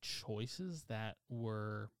 from the choices that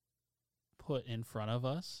were put in front of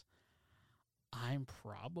us, I'm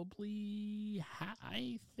probably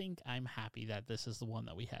I think I'm happy that this is the one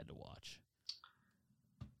that we had to watch.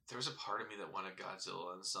 There was a part of me that wanted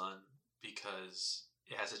Godzilla and Son because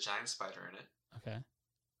it has a giant spider in it. Okay.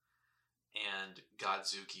 And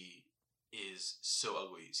Godzuki is so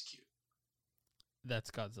ugly, he's cute. That's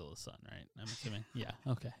Godzilla's son, right? I'm assuming. Yeah.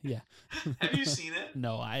 Okay. Yeah. Have you seen it?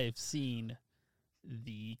 No, I've seen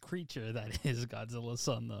the creature that is Godzilla's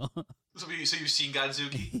son, though. So you've seen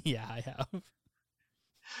Godzuki? Yeah, I have.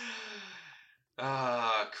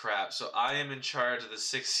 Ah, crap. So I am in charge of the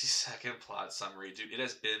 60-second plot summary. Dude, it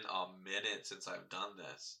has been a minute since I've done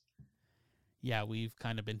this. Yeah, we've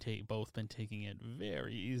kind of been both been taking it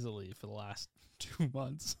very easily for the last 2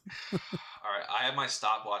 months. All right, I have my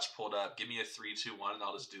stopwatch pulled up. Give me a 3, 2, 1, and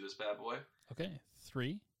I'll just do this bad boy. Okay,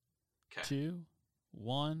 3, 2,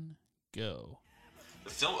 1, go.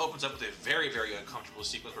 The film opens up with a very, very uncomfortable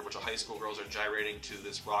sequence where a bunch of high school girls are gyrating to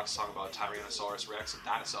this rock song about Tyrannosaurus Rex and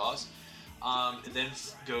dinosaurs. It then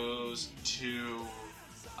goes to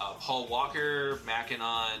Paul Walker macking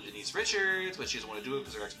on Denise Richards, but she doesn't want to do it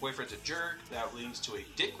because her ex-boyfriend's a jerk. That leads to a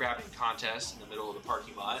dick-grabbing contest in the middle of the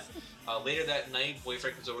parking lot. Later that night,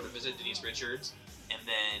 boyfriend comes over to visit Denise Richards, and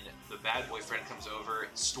then the bad boyfriend comes over,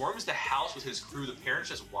 storms the house with his crew. The parents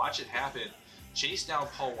just watch it happen, chase down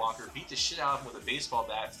Paul Walker, beat the shit out of him with a baseball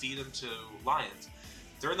bat, feed him to lions.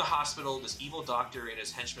 They're in the hospital. This evil doctor and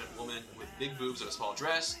his henchman woman with big boobs and a small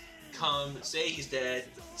dress come, say he's dead,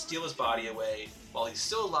 steal his body away. While he's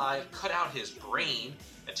still alive, cut out his brain,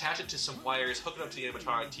 attach it to some wires, hook it up to the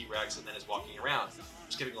animatronic T-Rex, and then is walking around.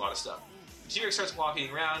 I'm skipping a lot of stuff. The T-Rex starts walking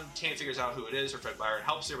around. Tammy figures out who it is. Her friend Byron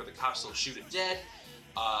helps her, but the cops still shoot it dead.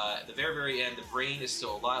 At the very, very end, the brain is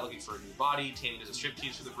still alive, looking for a new body. Tammy does a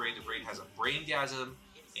striptease for the brain. The brain has a braingasm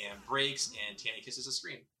and breaks, and Tammy kisses the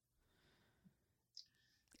screen.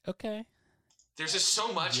 Okay. There's just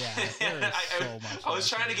so much. Yeah, there is so much. I was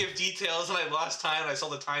trying to give details and I lost time. I saw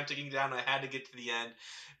the time ticking down and I had to get to the end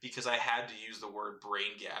because I had to use the word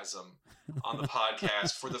braingasm on the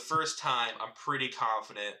podcast. For the first time, I'm pretty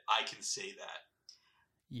confident I can say that.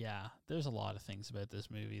 Yeah, there's a lot of things about this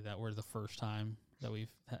movie that were the first time that we've...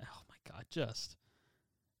 Oh my God,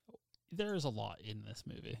 there's a lot in this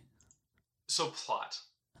movie. So plot.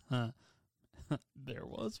 There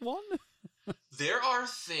was one? There are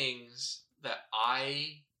things that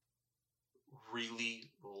I really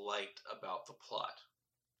liked about the plot.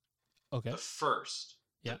 Okay. The first,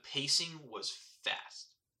 Yeah. the pacing was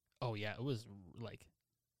fast. Oh yeah, it was like,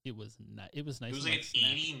 it was nice. It was nice. It was like an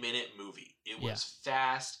 80-minute movie. It was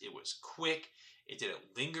fast. It was quick. It didn't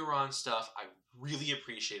linger on stuff. I really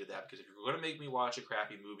appreciated that because if you're going to make me watch a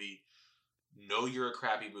crappy movie, know you're a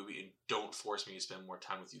crappy movie and don't force me to spend more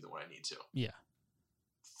time with you than what I need to. Yeah.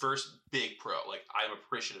 First big pro. Like, I'm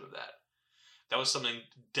appreciative of that. That was something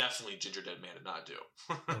definitely Ginger Dead Man did not do.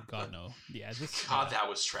 Oh God, no. Yeah. That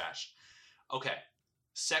was trash. Okay.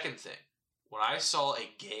 Second thing. When I saw a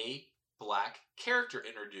gay black character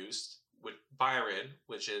introduced with Byron,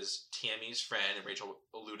 which is Tammy's friend, and Rachel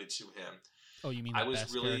alluded to him. Oh, you mean the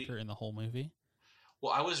best character in the whole movie?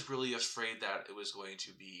 Well, I was really afraid that it was going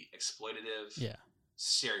to be exploitative,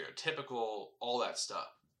 stereotypical, all that stuff.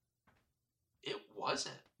 It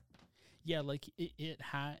wasn't. Yeah, like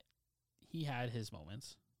he had his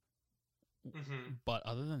moments. Mm-hmm. But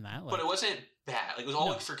other than that, but it wasn't bad. Like, it was all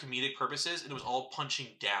like for comedic purposes, and it was all punching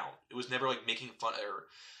down. It was never like making fun or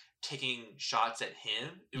taking shots at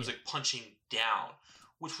him. It was like punching down,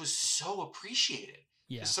 which was so appreciated.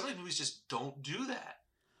 Yeah, some of the movies just don't do that.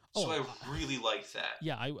 So I really liked that.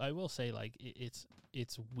 Yeah, I will say, like, it's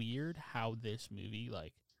weird how this movie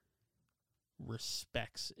like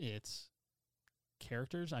respects its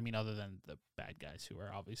characters. I mean, other than the bad guys who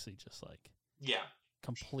are obviously just like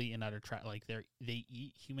complete and utter trash. Like they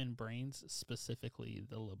eat human brains, specifically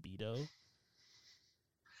the libido.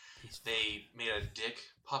 They made a dick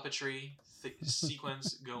puppetry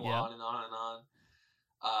sequence go on and on and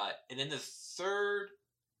on. And then the third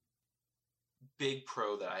big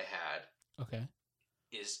pro that I had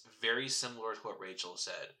is very similar to what Rachel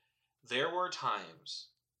said. There were times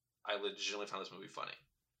I legitimately found this movie funny.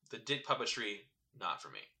 The dick puppetry, not for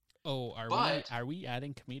me. Oh, But are we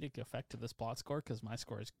adding comedic effect to this plot score? Because my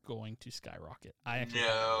score is going to skyrocket.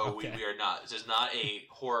 no, okay. we are not. This is not a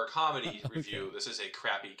horror comedy Okay. review. This is a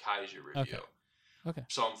crappy kaiju review. Okay.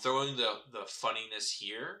 So I'm throwing the funniness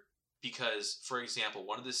here because, for example,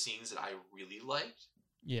 one of the scenes that I really liked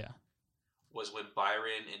Yeah. was when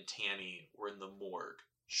Byron and Tammy were in the morgue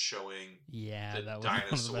showing Yeah, the that was one of the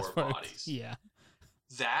dinosaur best parts. bodies. Yeah.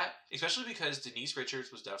 That, especially because Denise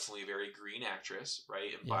Richards was definitely a very green actress,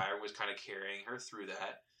 right? And Yeah. Byron was kind of carrying her through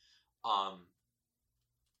that.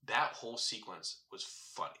 That whole sequence was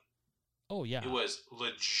funny. Oh yeah. It was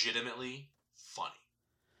legitimately funny.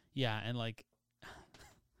 Yeah, and like,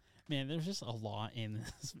 man, there's just a lot in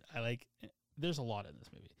this. There's a lot in this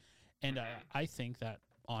movie, and I think that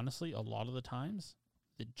honestly, a lot of the times,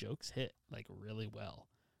 the jokes hit like really well.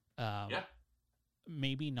 Yeah.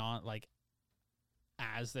 Maybe not like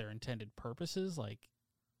as their intended purposes, like,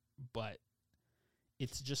 but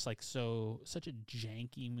it's just like such a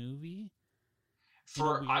janky movie.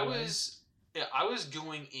 I was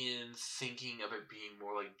going in thinking of it being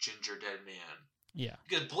more like Ginger Dead Man. Yeah.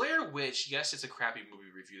 Because Blair Witch, yes, it's a crappy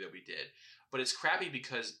movie review that we did, but it's crappy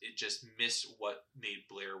because it just missed what made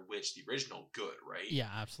Blair Witch, the original, good, right? Yeah,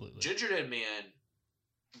 absolutely. Ginger Dead Man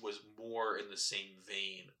was more in the same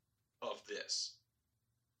vein of this.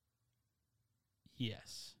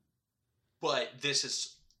 Yes. But this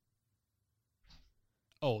is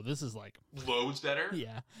this is like loads better.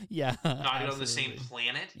 Yeah. Yeah. Not even on the same absolutely.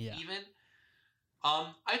 planet, Yeah. even.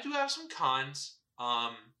 I do have some cons.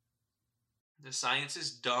 The science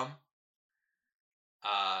is dumb.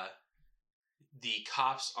 The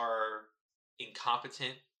cops are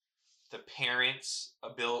incompetent. The parents,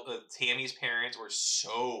 Tammy's parents, were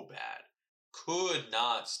so bad. Could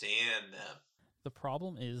not stand them. The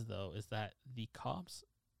problem is though, is that the cops,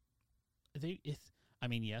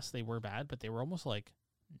 yes, they were bad, but they were almost like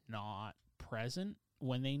not present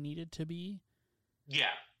when they needed to be.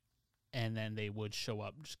 Yeah. And then they would show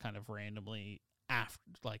up just kind of randomly after,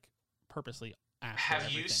 like purposely after. Have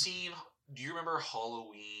everything. you seen? Do you remember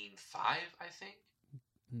Halloween 5? I think.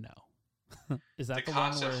 No. Is that the the one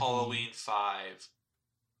cops where at Halloween 5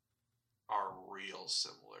 are real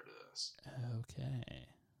similar to this? Okay.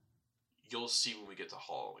 You'll see when we get to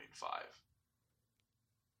Halloween 5.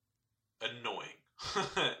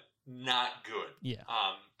 Annoying. Not good. Yeah.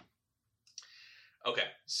 Okay,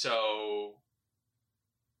 so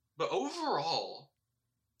but overall,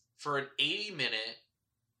 for an 80-minute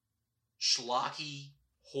schlocky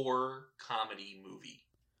horror comedy movie,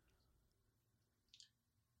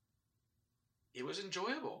 it was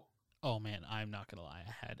enjoyable. Oh man, I'm not gonna lie.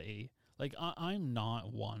 I had I'm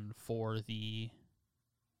not one for the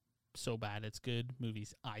so bad it's good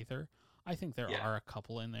movies either. I think there are a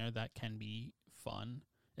couple in there that can be fun,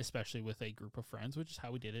 especially with a group of friends, which is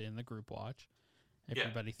how we did it in the group watch.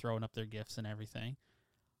 Everybody throwing up their gifts and everything.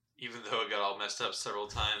 Even though it got all messed up several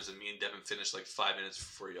times and me and Devin finished like 5 minutes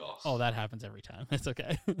before y'all. Oh, that happens every time. It's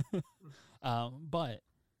okay. But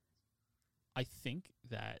I think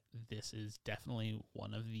that this is definitely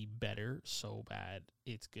one of the better so bad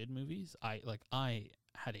it's good movies. I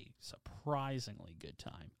had a surprisingly good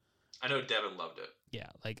time. I know Devin loved it.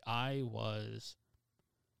 Yeah,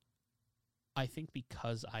 I think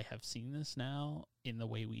because I have seen this now in the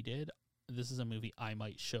way we did, this is a movie I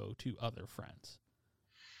might show to other friends.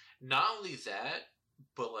 Not only that,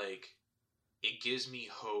 but like it gives me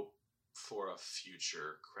hope for a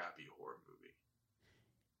future crappy horror movie.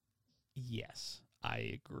 Yes, I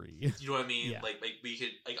agree. You know what I mean? Yeah. Like we could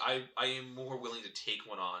I am more willing to take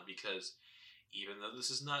one on because even though this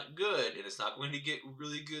is not good and it's not going to get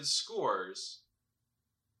really good scores,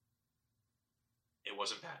 it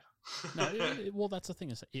wasn't bad. No, well, that's the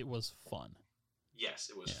thing is it was fun. Yes,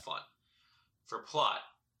 it was fun. For plot,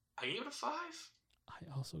 I gave it a 5. I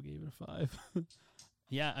also gave it a 5.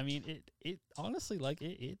 Yeah, I mean it honestly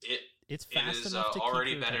it's fast enough to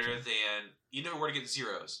already keep your better attention. than you never were to get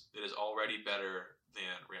zeros. It is already better than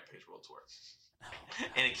Rampage World Tour,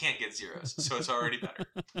 and it can't get zeros, so it's already better.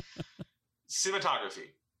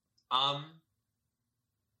 Cinematography,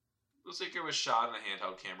 looks like it was shot on a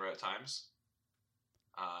handheld camera at times.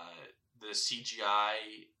 The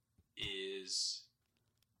CGI is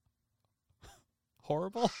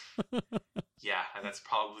horrible. yeah, and that's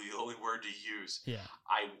probably the only word to use. Yeah.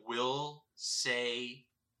 I will say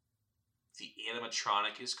the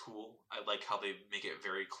animatronic is cool. I like how they make it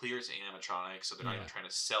very clear it's animatronic, so they're not even trying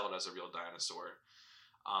to sell it as a real dinosaur.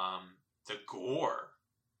 The gore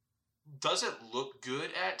doesn't look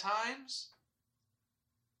good at times,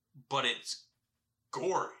 but it's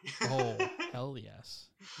gory. Oh, hell yes.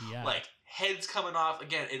 Yeah. Like heads coming off.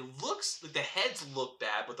 Again, it looks like the heads look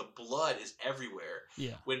bad, but the blood is everywhere.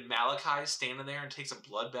 Yeah. When Malachi's standing there and takes a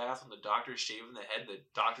blood bath and the doctor's shaving the head, the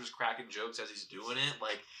doctor's cracking jokes as he's doing it.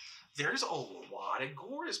 Like, there's a lot of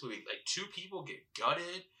gore in this movie. Like, 2 people get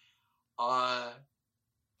gutted.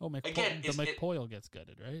 Again, McPoyle gets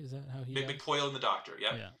gutted, right? Is that how he dies? McPoyle and the doctor,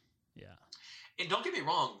 yeah. Yeah. And don't get me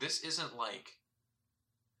wrong, this isn't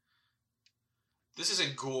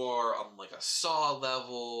gore on like a Saw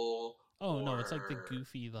level. Oh no, it's like the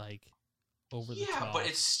goofy, like over the top. Yeah, but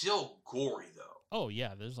it's still gory though. Oh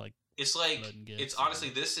yeah, there's like it's honestly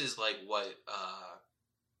this is like what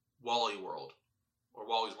Wally World or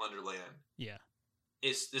Wally's Wonderland. Yeah.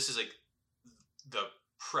 This is like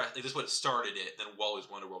this is what started it, then Wally's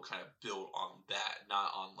Wonderworld kind of built on that,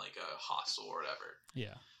 not on like a Hostel or whatever.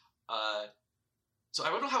 Yeah. So I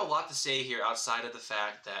don't have a lot to say here outside of the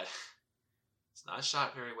fact that it's not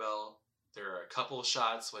shot very well. There are a couple of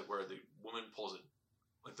shots like where the woman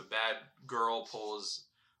like the bad girl pulls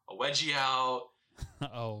a wedgie out.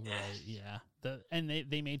 Oh right, yeah. And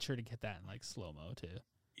they made sure to get that in like slow mo too.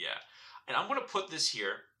 Yeah, and I'm gonna put this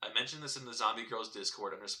here. I mentioned this in the Zombie Girls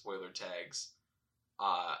Discord under spoiler tags.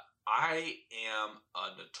 I am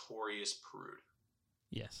a notorious prude.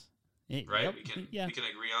 Yes. Right? Yep. We can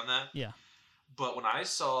agree on that. Yeah. But when I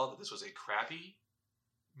saw that this was a crappy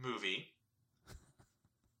movie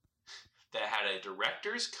that had a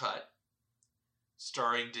director's cut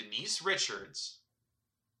starring Denise Richards,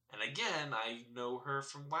 and again, I know her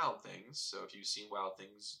from Wild Things, so if you've seen Wild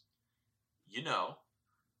Things, you know.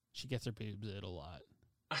 She gets her boobs out a lot.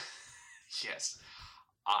 Yes.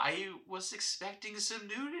 I was expecting some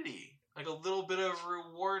nudity. Like a little bit of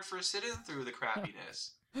reward for sitting through the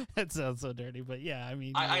crappiness. That sounds so dirty, but yeah, I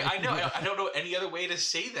mean... I know. I don't know any other way to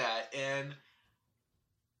say that, and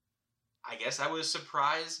I guess I was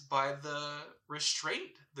surprised by the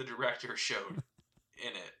restraint the director showed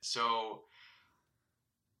in it. So,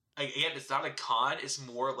 again, it's not a con, it's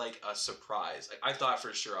more like a surprise. Like, I thought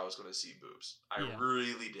for sure I was going to see boobs. I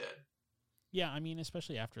really did. Yeah, I mean,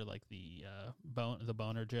 especially after like the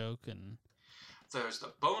boner joke and... There's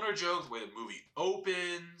the boner joke, the way the movie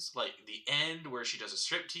opens, like the end where she does a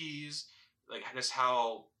striptease, like just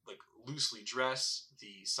how like loosely dressed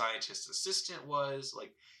the scientist's assistant was.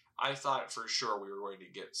 Like, I thought for sure we were going to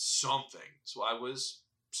get something, so I was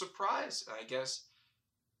surprised. I guess,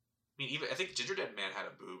 I think Ginger Dead Man had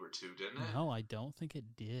a boob or two, didn't it? No, I don't think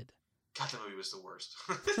it did. God, the movie was the worst.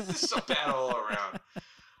 It's so bad all around.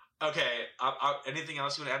 Okay, anything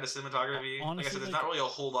else you want to add to cinematography? Honestly, like I said, there's not really a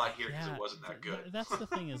whole lot here because it wasn't that good. That's the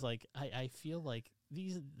thing is, like, I feel like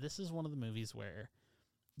this is one of the movies where,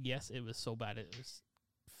 yes, it was so bad it was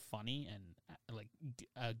funny and like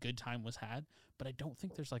a good time was had, but I don't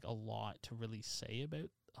think there's like a lot to really say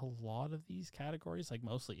about a lot of these categories, like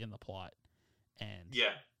mostly in the plot. And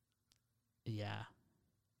yeah,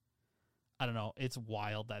 I don't know. It's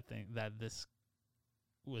wild that this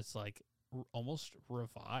was like almost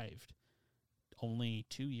revived only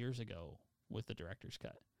 2 years ago with the director's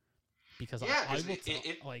cut, because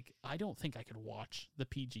I don't think I could watch the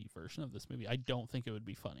PG version of this movie. I don't think it would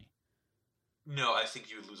be funny. No, I think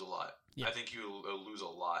you would lose a lot. Yeah. I think you would lose a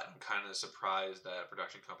lot. I'm kind of surprised that a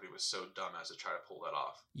production company was so dumb as to try to pull that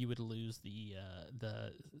off. You would lose the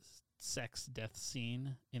sex death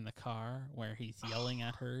scene in the car where he's yelling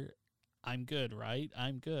at her, "I'm good, right?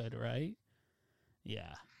 I'm good, right?"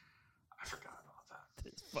 Yeah. I forgot about that.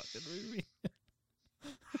 This fucking movie.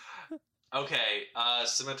 Okay,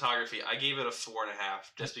 cinematography. I gave it a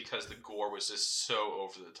 4.5 just because the gore was just so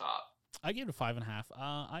over the top. I gave it a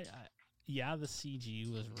 5.5. Yeah, the CG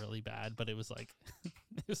was really bad, but it was like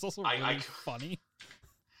it was also really funny.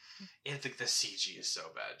 I think the CG is so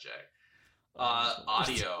bad, Jay.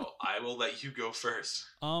 Audio. I will let you go first.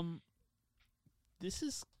 This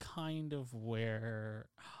is kind of where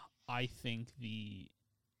I think the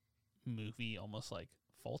movie almost like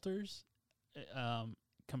falters.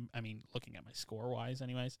 Looking at my score wise,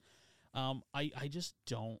 anyways, I just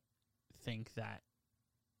don't think that,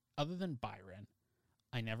 other than Byron,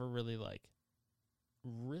 I never really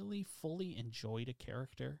really fully enjoyed a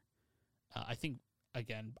character. I think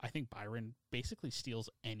Byron basically steals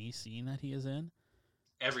any scene that he is in.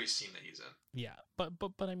 Every scene that he's in. Yeah, but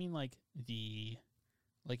I mean, like you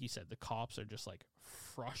said, the cops are just like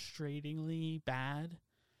frustratingly bad.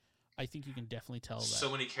 I think you can definitely tell that so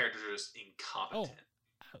many characters are just incompetent.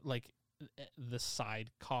 Like the side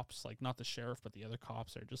cops, like not the sheriff, but the other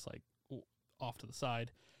cops are just like off to the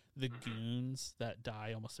side. The goons that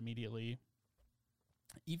die almost immediately.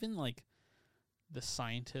 Even like the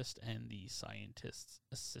scientist and the scientist's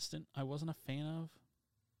assistant I wasn't a fan of.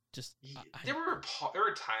 Just there were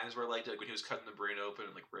times where like when he was cutting the brain open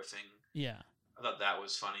and like riffing. Yeah. I thought that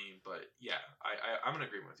was funny, but yeah, I'm in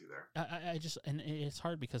agreement with you there. I just, and it's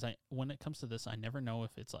hard because when it comes to this, I never know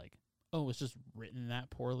if it's like, oh, it's just written that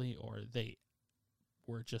poorly, or they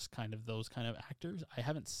were just kind of those kind of actors. I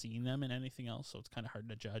haven't seen them in anything else, so it's kind of hard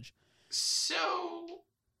to judge. So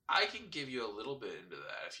I can give you a little bit into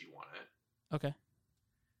that if you want it. Okay.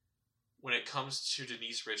 When it comes to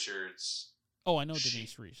Denise Richards. Oh, I know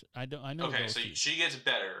Denise Richards. I know. Okay, so she gets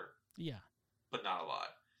better. Yeah. But not a lot.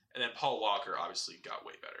 And then Paul Walker obviously got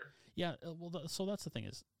way better. Yeah, well, so that's the thing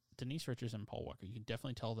is Denise Richards and Paul Walker. You can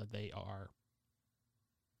definitely tell that they are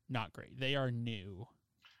not great. They are new.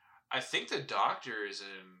 I think the Doctor is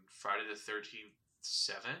in Friday the 13th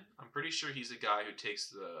 7. I'm pretty sure he's the guy who takes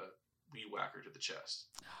the weed whacker to the chest.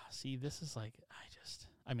 See, this is like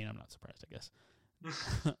I'm not surprised, I guess.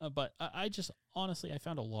 But I just honestly I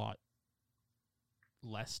found a lot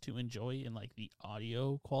less to enjoy in like the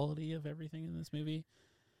audio quality of everything in this movie.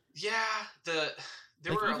 Yeah,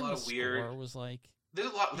 there were a lot of weird. Score was like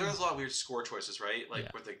there's a lot of weird score choices, right?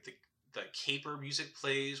 Like where the caper music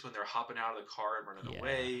plays when they're hopping out of the car and running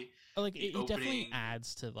away. Like it definitely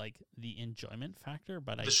adds to like the enjoyment factor,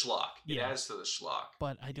 but the schlock. It adds to the schlock.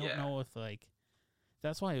 But I don't know if like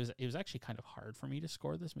that's why it was actually kind of hard for me to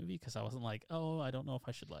score this movie because I wasn't like, oh, I don't know if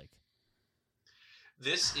I should like.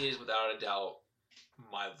 This is without a doubt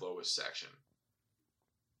my lowest section.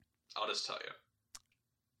 I'll just tell you.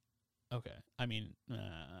 Okay. I mean,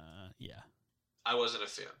 yeah. I wasn't a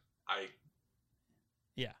fan.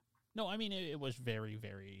 Yeah. No, I mean, it was very,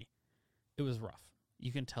 very... It was rough.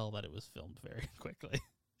 You can tell that it was filmed very quickly.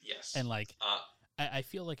 Yes. And, like, I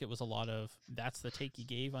feel like it was a lot of, that's the take you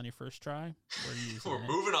gave on your first try. We're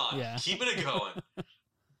moving on. Yeah. Keeping it going.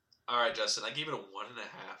 All right, Justin. I gave it a 1.5,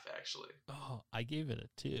 actually. Oh, I gave it a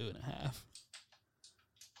 2.5.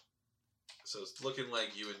 So it's looking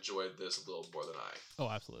like you enjoyed this a little more than I. Oh,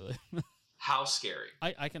 absolutely. How scary?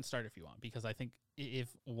 I can start if you want, because I think if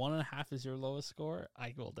 1.5 is your lowest score,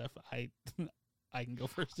 I will definitely I can go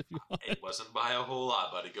first if you want. It wasn't by a whole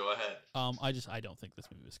lot, buddy. Go ahead. I don't think this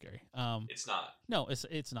movie was scary. It's not. No,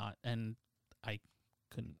 it's not, and I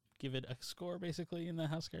couldn't give it a score basically in the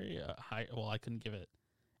how scary. I couldn't give it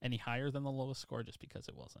any higher than the lowest score just because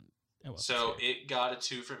it wasn't. So scary. it got a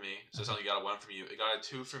 2 from me. So it's only got a 1 from you. It got a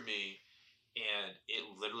 2 from me. And it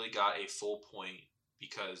literally got a full point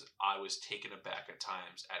because I was taken aback at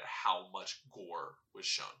times at how much gore was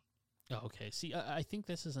shown. Oh, okay. See, I think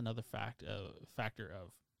this is another factor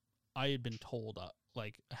of I had been told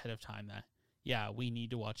like ahead of time that we need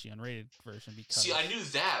to watch the unrated version because. See, I knew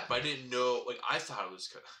that, but I didn't know. Like, I thought it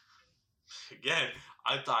was again.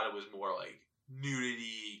 I thought it was more like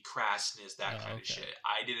nudity, crassness, that kind of shit.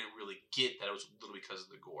 I didn't really get that it was literally because of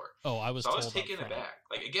the gore. Oh, I was taken aback.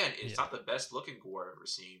 Like, again, it's not the best looking gore I've ever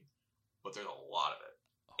seen, but there's a lot of it.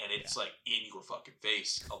 And it's like in your fucking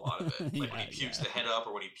face, a lot of it. Like when he pukes the head up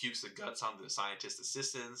or when he pukes the guts on the scientist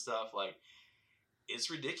assistant and stuff. Like, it's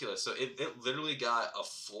ridiculous. So it literally got a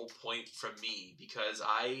full point from me because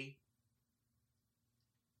I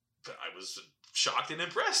was shocked and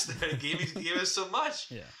impressed that it gave us so much.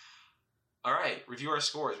 Yeah. All right, review our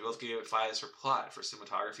scores. We both gave it 5s for plot. For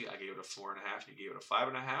cinematography, I gave it a 4.5. You gave it a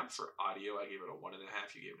 5.5. For audio, I gave it a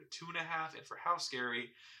 1.5. You gave it a 2.5. And for how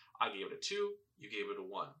scary, I gave it a 2. You gave it a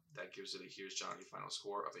 1. That gives it a Here's Johnny final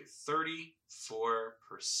score of a 34%.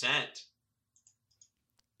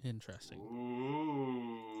 Interesting.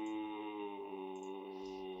 Ooh.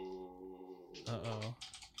 Uh-oh.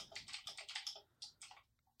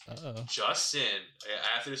 Justin,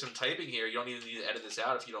 I have to do some typing here. You don't even need to edit this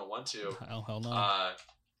out if you don't want to. Oh, hell no.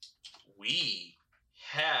 We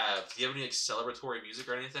have... Do you have any like celebratory music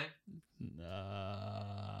or anything?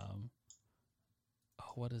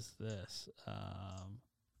 What is this?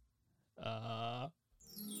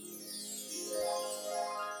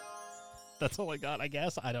 That's all I got, I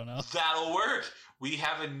guess. I don't know. That'll work. We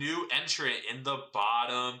have a new entrant in the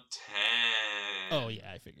bottom 10. Oh,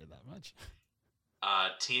 yeah, I figured that much.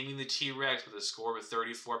 Taming the T-Rex with a score of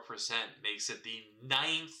 34% makes it the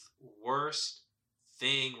 9th worst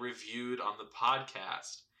thing reviewed on the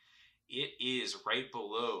podcast. It is right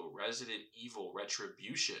below Resident Evil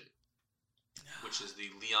Retribution, which is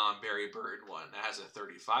the Leon Barry Burton one. That has a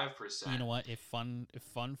 35%. You know what? If fun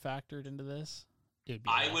factored into this, it would be.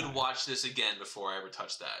 I would watch this again before I ever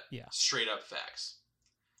touch that. Yeah. Straight up facts.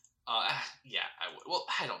 Yeah, I would. Well,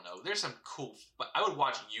 I don't know. There's some cool... I would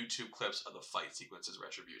watch YouTube clips of the fight sequences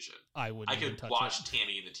Retribution. I could watch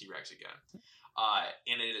Tammy and the T-Rex again.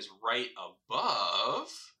 And it is right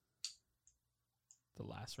above The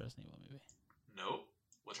last Resident Evil movie. Nope.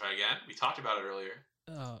 We'll try again. We talked about it earlier.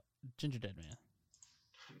 Ginger Dead Man.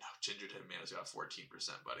 No, Ginger Dead Man has got 14%,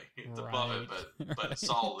 buddy. It's Right. above it, but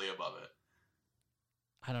solidly above it.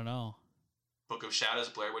 I don't know. Book of Shadows,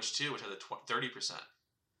 Blair Witch 2, which has a 30%.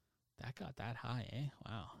 That got that high, eh?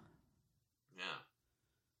 Wow. Yeah.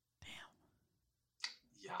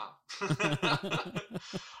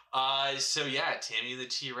 So yeah, Tammy and the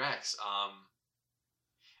T-Rex.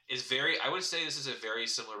 Is very. I would say this is a very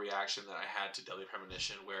similar reaction that I had to Deadly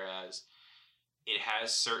Premonition, whereas it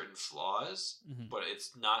has certain flaws, Mhm. but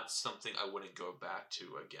it's not something I wouldn't go back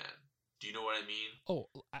to again. Do you know what I mean? Oh,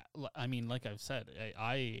 I mean, like I've said,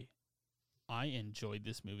 I enjoyed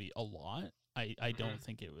this movie a lot. I don't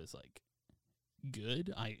think it was like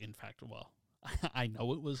good. In fact, well, I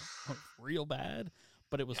know it was real bad,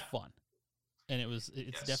 but it was fun, and it's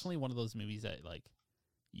Yes. definitely one of those movies that like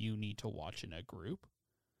you need to watch in a group.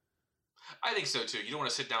 I think so too. You don't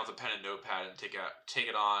want to sit down with a pen and notepad and take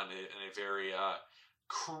it on in a very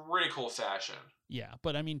critical fashion. Yeah,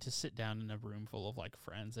 but I mean, to sit down in a room full of like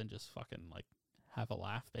friends and just fucking like have a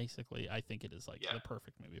laugh, basically, I think it is like the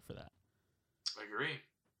perfect movie for that. I agree.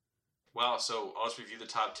 Well, so I'll just review the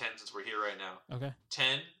top 10 since we're here right now. Okay.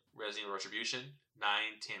 10, Resident Evil Retribution. 9,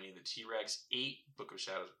 Tammy and the T-Rex. 8, Book of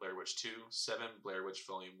Shadows, Blair Witch 2. 7, Blair Witch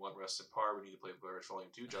Volume 1, Rest in Par. We need to play Blair Witch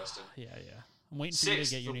Volume 2, Justin. Yeah. I'm waiting for you 6,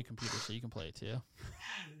 to get your new computer so you can play it too.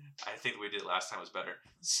 I think we did last time was better.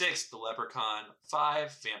 6, The Leprechaun.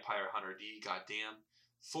 5, Vampire Hunter D. Goddamn.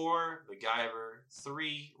 4, The Guyver.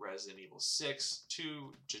 3, Resident Evil 6.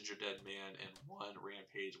 2, Ginger Dead Man. And 1,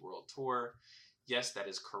 Rampage World Tour. Yes, that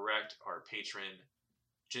is correct. Our patron,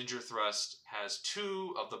 Ginger Thrust, has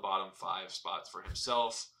 2 of the bottom 5 spots for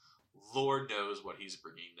himself. Lord knows what he's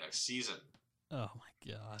bringing next season. Oh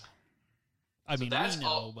my god. I mean, that's we know,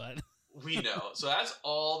 all- but We know. So that's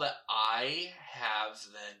all that I have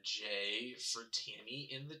then, Jay, for Tammy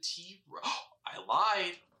in the T. I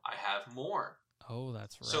lied. I have more. oh,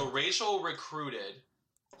 that's right. So Rachel recruited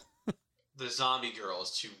the zombie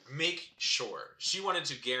girls to make sure. She wanted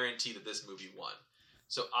to guarantee that this movie won.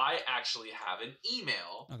 So I actually have an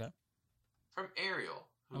email from Ariel,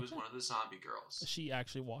 who is one of the zombie girls. She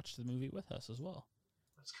actually watched the movie with us as well.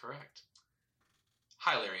 That's correct.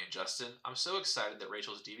 Hi, Larry and Justin. I'm so excited that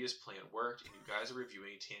Rachel's devious plan worked and you guys are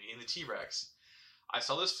reviewing Tammy and the T-Rex. I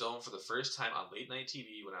saw this film for the first time on late night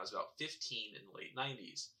TV when I was about 15 in the late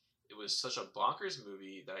 90s. It was such a bonkers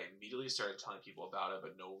movie that I immediately started telling people about it,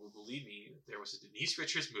 but no one would believe me. There was a Denise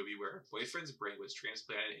Richards movie where her boyfriend's brain was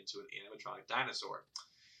transplanted into an animatronic dinosaur.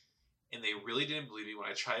 And they really didn't believe me when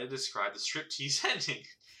I tried to describe the striptease ending.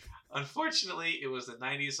 Unfortunately, it was the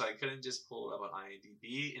 90s, so I couldn't just pull it up on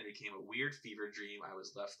IMDb, and it became a weird fever dream I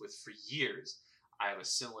was left with for years. I have a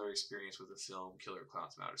similar experience with the film Killer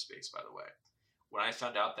Clowns from Outer Space, by the way. When I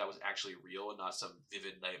found out that was actually real and not some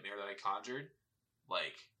vivid nightmare that I conjured,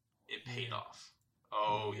 like, it paid off.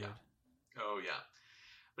 Oh, Weird. yeah. Oh, yeah.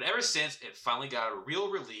 But ever since it finally got a real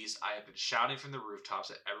release, I have been shouting from the rooftops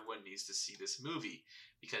that everyone needs to see this movie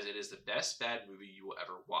because it is the best bad movie you will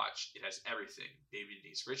ever watch. It has everything. Baby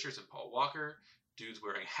Denise Richards and Paul Walker, dudes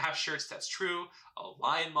wearing half shirts, that's true, a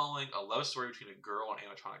lion mauling, a love story between a girl and an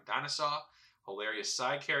animatronic dinosaur, hilarious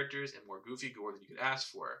side characters, and more goofy gore than you could ask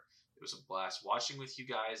for. It was a blast watching with you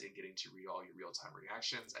guys and getting to read all your real-time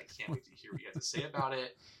reactions. I can't wait to hear what you have to say about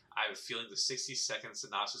it. I have a feeling the 60-second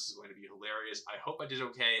synopsis is going to be hilarious. I hope I did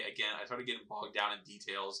okay. Again, I started getting bogged down in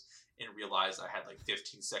details and realized I had like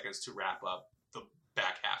 15 seconds to wrap up the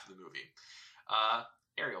back half of the movie.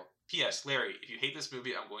 Ariel, P.S. Larry, if you hate this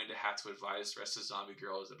movie, I'm going to have to advise the rest of Zombie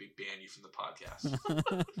Girls that we ban you from the podcast.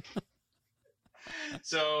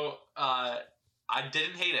 So, I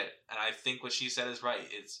didn't hate it, and I think what she said is right.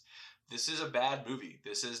 This is a bad movie.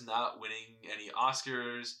 This is not winning any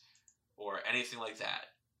Oscars or anything like that.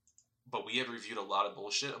 But we have reviewed a lot of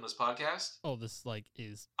bullshit on this podcast. Oh, this like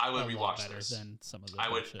is I would a lot rewatch better this. than some of the I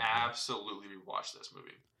would bullshit. absolutely rewatch this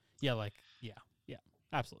movie. Yeah,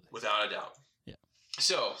 absolutely. Without a doubt. Yeah.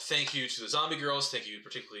 So, thank you to the Zombie Girls. Thank you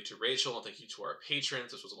particularly to Rachel. And thank you to our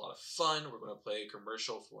patrons. This was a lot of fun. We're going to play a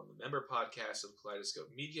commercial for one of the member podcasts of Kaleidoscope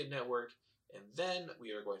Media Network. And then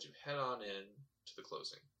we are going to head on in to the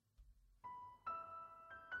closing.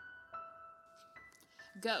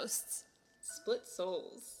 Ghosts, Split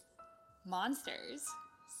souls, monsters,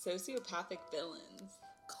 sociopathic villains,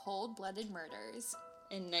 cold-blooded murders.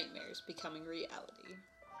 and nightmares becoming reality.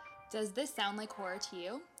 Does this sound like horror to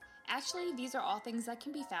you? Actually, these are all things that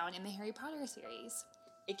can be found in the Harry Potter series.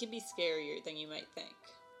 It can be scarier than you might think.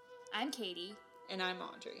 I'm Katie, And I'm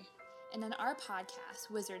Audrey. and on our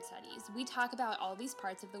podcast, Wizard Studies, we talk about all these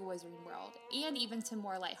parts of the wizarding world and even some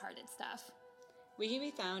more lighthearted stuff. We can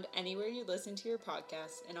be found anywhere you listen to your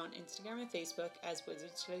podcasts and on Instagram and Facebook as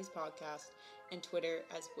Wizard Studies Podcast and Twitter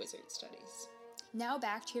as Wizard Studies. Now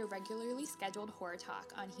back to your regularly scheduled horror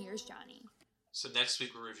talk on Here's Johnny. So next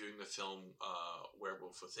week we're reviewing the film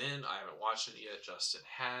Werewolf Within. I haven't watched it yet. Justin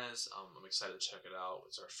has. I'm excited to check it out.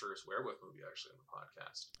 It's our first werewolf movie actually on the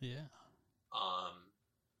podcast. Yeah.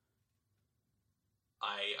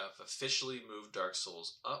 I have officially moved Dark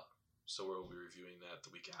Souls up, so we'll be reviewing that the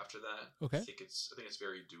week after that. Okay. I think it's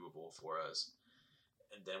very doable for us.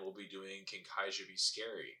 And then we'll be doing Can Kaiju Be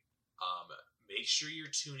Scary? Make sure you're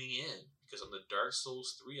tuning in, because on the Dark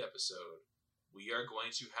Souls 3 episode, we are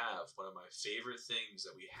going to have one of my favorite things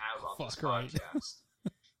that we have on this podcast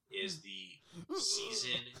is the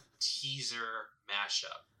season teaser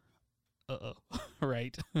mashup.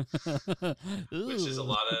 Right. Which is it's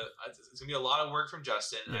gonna be a lot of work from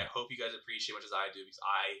Justin, and I hope you guys appreciate as much as I do, because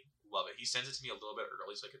I love it. He sends it to me a little bit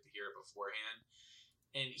early so I get to hear it beforehand.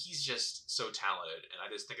 And he's just so talented, and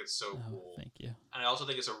I just think it's so cool. Thank you. And I also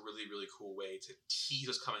think it's a really, really cool way to tease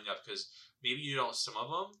what's coming up, because maybe you don't some of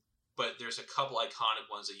them, but there's a couple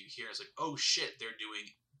iconic ones that you hear. It's like, oh shit, they're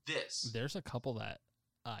doing this. There's a couple that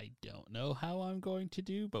I don't know how I'm going to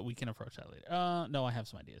do, but we can approach that later. No, I have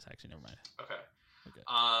some ideas. Actually, never mind. Okay. Okay.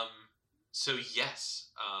 So yes,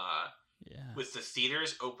 with the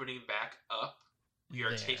theaters opening back up, we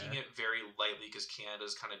are taking it very lightly because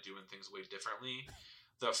Canada's kind of doing things way differently.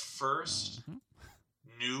 The first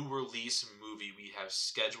new release movie we have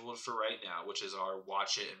scheduled for right now, which is our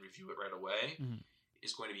watch it and review it right away,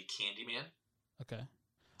 is going to be Candyman. Okay.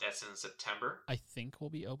 That's in September. I think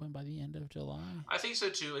we'll be open by the end of July. I think so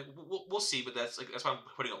too. Like we'll see, but that's why I'm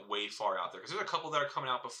putting it way far out there, because there's a couple that are coming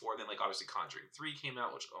out before then. Like obviously Conjuring 3 came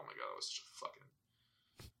out, which oh my god, it was such a fucking.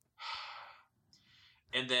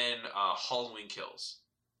 And then Halloween Kills.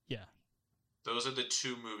 Yeah. Those are the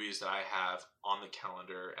two movies that I have on the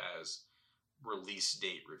calendar as release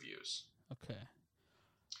date reviews. Okay.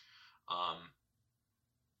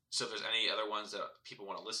 So if there's any other ones that people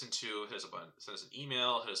want to listen to, send us an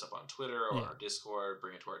email, hit us up on Twitter or our Discord,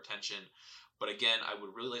 bring it to our attention. But again, I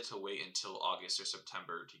would really like to wait until August or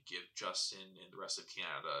September to give Justin and the rest of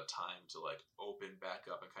Canada time to like open back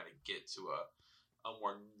up and kind of get to a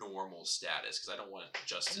more normal status, because I don't want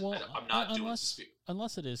Justin. Well, I'm not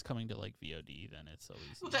unless it is coming to like VOD, then it's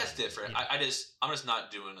always. Well, that's different. Yeah. I'm just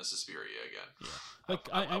not doing a Suspiria again. Yeah, like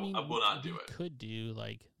I mean, I will not do it. Could do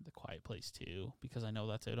like The Quiet Place 2, because I know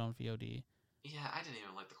that's out on VOD. Yeah, I didn't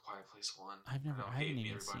even like The Quiet Place 1. I haven't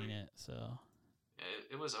even seen it, so.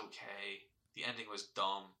 It was okay. The ending was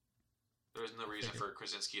dumb. There was no reason for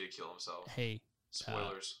Krasinski to kill himself. Hey.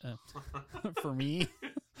 Spoilers. For me,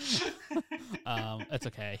 it's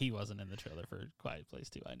okay. He wasn't in the trailer for Quiet Place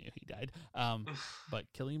 2. I knew he died.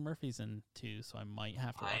 But Cillian Murphy's in 2, so I might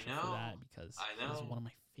have to watch it for that, because he's one of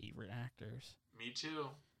my favorite actors. Me too.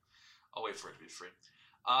 I'll wait for it to be free.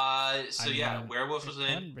 Werewolf was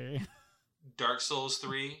in. Dark Souls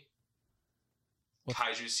 3.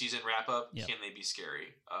 Kaiju season wrap up. Yep. Can they be scary?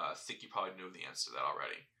 I think you probably know the answer to that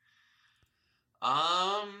already.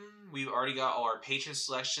 We've already got all our patron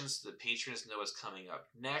selections, so the patrons know what's coming up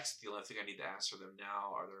next. The only thing I need to ask for them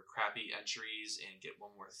now are their crappy entries and get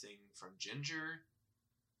one more thing from Ginger.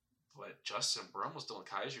 But Justin, we're almost done with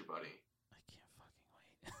Kaiju, buddy. I can't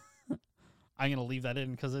fucking wait. I'm going to leave that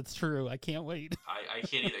in because it's true. I can't wait. I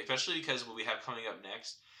can't either, especially because what we have coming up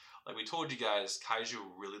next, like we told you guys, Kaiju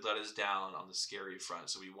really let us down on the scary front,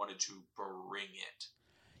 so we wanted to bring it.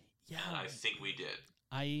 Yeah. And I think we did.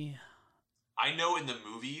 I know in the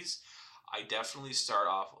movies, I definitely start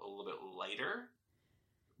off a little bit lighter,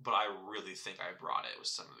 but I really think I brought it with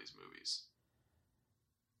some of these movies.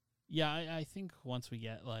 Yeah, I think once we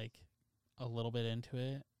get like a little bit into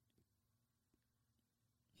it,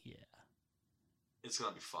 it's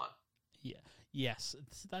gonna be fun. Yeah, yes,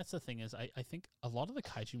 that's the thing is I think a lot of the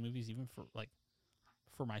kaiju movies, even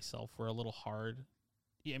for myself, were a little hard.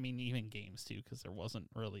 Yeah, I mean even games too, because there wasn't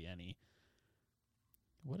really any.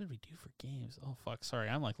 What did we do for games? Oh, fuck. Sorry,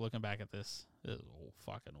 I'm like looking back at this. This is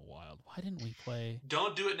fucking wild. Why didn't we play?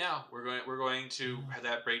 Don't do it now. We're going to have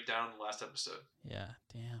that breakdown in the last episode. Yeah,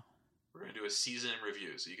 damn. We're going to do a season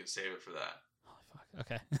review, so you can save it for that. Oh, fuck.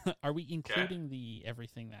 Okay. Are we including the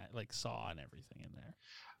everything that, like, Saw and everything in there?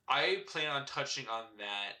 I plan on touching on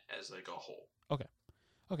that as, like, a whole. Okay.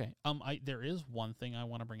 There is one thing I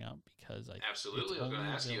want to bring up because absolutely. I was going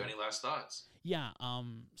to ask you any last thoughts. Yeah.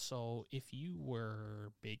 So if you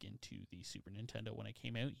were big into the Super Nintendo when it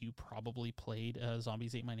came out, you probably played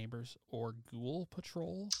Zombies Ate My Neighbors or Ghoul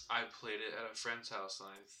Patrol. I played it at a friend's house and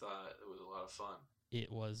I thought it was a lot of fun.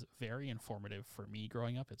 It was very informative for me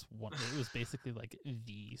growing up. It was basically like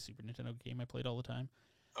the Super Nintendo game I played all the time.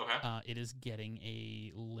 Okay. It is getting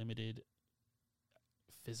a limited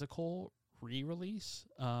physical re-release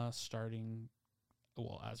starting,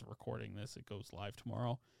 well, as of recording this, it goes live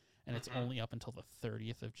tomorrow, and it's only up until the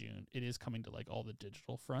 30th of June. It is coming to like all the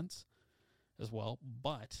digital fronts as well,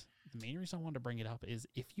 but the main reason I wanted to bring it up is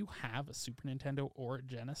if you have a Super Nintendo or a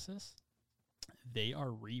Genesis, they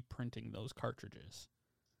are reprinting those cartridges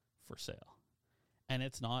for sale. And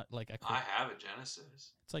it's not like I have a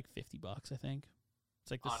Genesis. It's like $50, I think.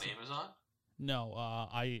 It's like on Amazon? No,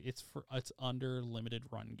 it's under limited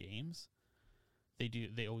run games.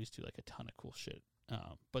 They always do like a ton of cool shit.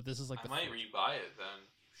 But this is like I might rebuy it then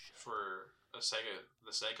for the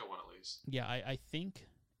Sega one at least. Yeah, I think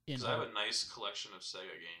because I have a nice collection of Sega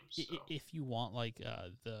games. So. If you want like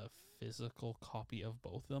the physical copy of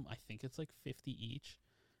both of them, I think it's like $50 each.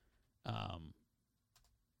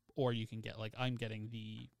 Or you can get like I'm getting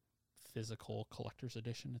the physical collector's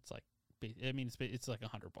edition. It's like it's like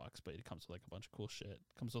 $100, but it comes with like a bunch of cool shit. It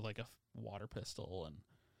comes with like a water pistol and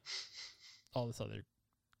all this other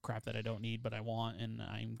crap that I don't need but I want and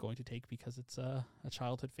I'm going to take because it's a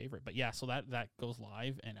childhood favorite. But yeah, so that goes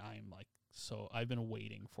live and I'm like I've been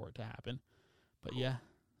waiting for it to happen. But cool. Yeah,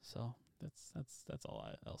 so that's all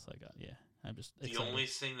else I got. Yeah, I'm just the excited. Only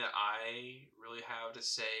thing that I really have to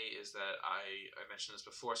say is that I mentioned this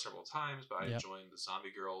before several times, but I joined the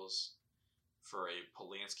Zombie Girls for a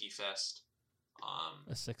Polanski Fest.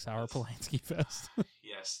 A 6-hour Polanski Fest.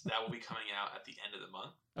 Yes, that will be coming out at the end of the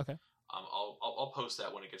month. Okay. I'll post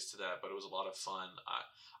that when it gets to that, but it was a lot of fun.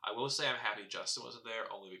 I will say I'm happy Justin wasn't there,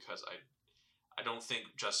 only because I don't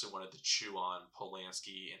think Justin wanted to chew on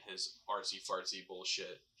Polanski and his artsy fartsy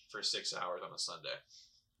bullshit for 6 hours on a Sunday.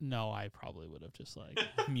 No, I probably would have just like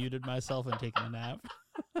muted myself and taken a nap.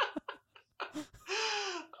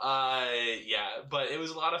 Yeah, but it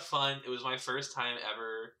was a lot of fun. It was my first time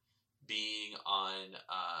ever being on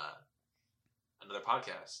another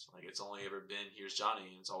podcast. Like it's only ever been Here's Johnny,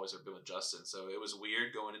 and it's always ever been with Justin. So it was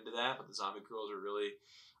weird going into that, but the Zombie Girls are really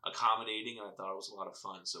accommodating, and I thought it was a lot of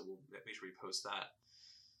fun. So we'll make sure we post that.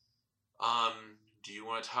 Do you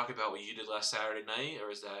want to talk about what you did last Saturday night,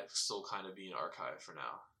 or is that still kind of being archived for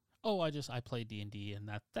now? Oh, I played D&D, and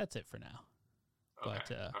that's it for now. Okay.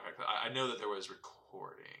 But, okay. I know that there was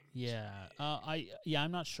recording. Yeah.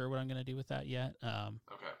 I'm not sure what I'm gonna do with that yet.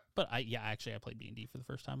 Okay. But I played D&D for the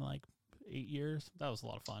first time in like 8 years. That was a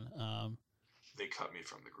lot of fun. They cut me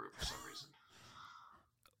from the group for some reason.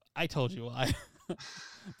 I told you why.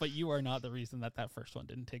 But you are not the reason that first one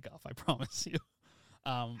didn't take off. I promise you.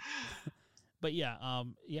 But yeah,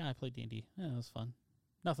 I played D&D. Yeah, it was fun.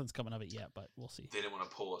 Nothing's coming of it yet, but we'll see. They didn't want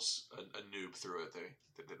to pull us a noob through it. They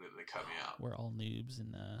cut me out. We're all noobs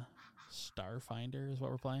in Starfinder is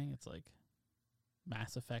what we're playing. It's like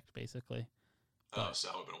Mass Effect, basically. But, so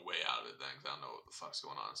I would have been way out of it then, because I don't know what the fuck's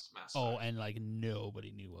going on. It's Mass Effect. Oh, and like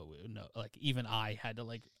nobody knew what we would know. Like even I had to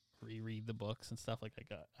like reread the books and stuff. Like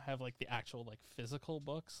I have like the actual like physical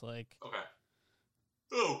books. Like okay.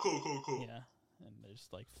 Oh, cool. Yeah, and there's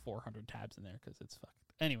like 400 tabs in there because it's fucked.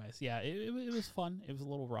 Anyways, yeah, it was fun. It was a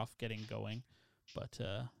little rough getting going, but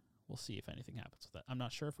we'll see if anything happens with that. I'm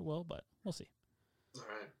not sure if it will, but we'll see. All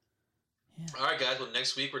right. Yeah. All right, guys. Well,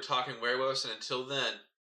 next week we're talking werewolves, and until then,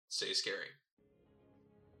 stay scary.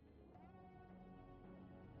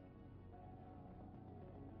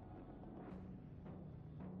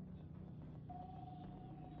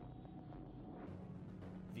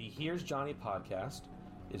 The Here's Johnny podcast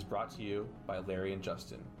is brought to you by Larry and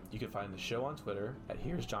Justin. You can find the show on Twitter at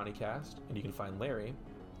Here's Johnny Cast, and you can find Larry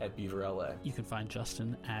at Beaver LA. You can find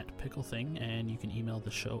Justin at Pickle Thing, and you can email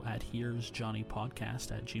the show at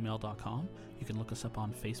here'sjohnnypodcast@gmail.com. You can look us up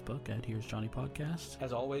on Facebook at Here's Johnny Podcast.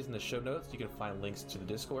 As always, in the show notes, you can find links to the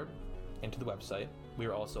Discord and to the website. We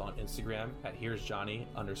are also on Instagram at Here's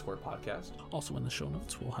Johnny_podcast. Also in the show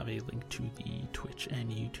notes, we'll have a link to the Twitch and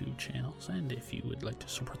YouTube channels. And if you would like to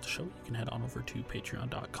support the show, you can head on over to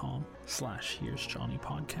patreon.com/Here's Johnny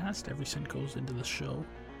Podcast. Every cent goes into the show.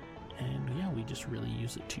 And yeah, we just really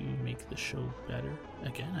use it to make the show better.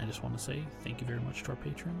 Again, I just want to say thank you very much to our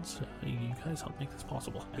patrons. You guys help make this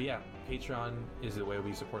possible. But yeah, Patreon is the way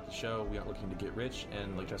we support the show. We aren't looking to get rich.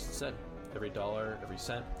 And like Justin said, every dollar, every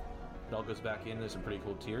cent, it all goes back into some pretty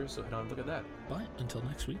cool tiers. So head on and look at that. But until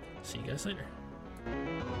next week, see you guys later.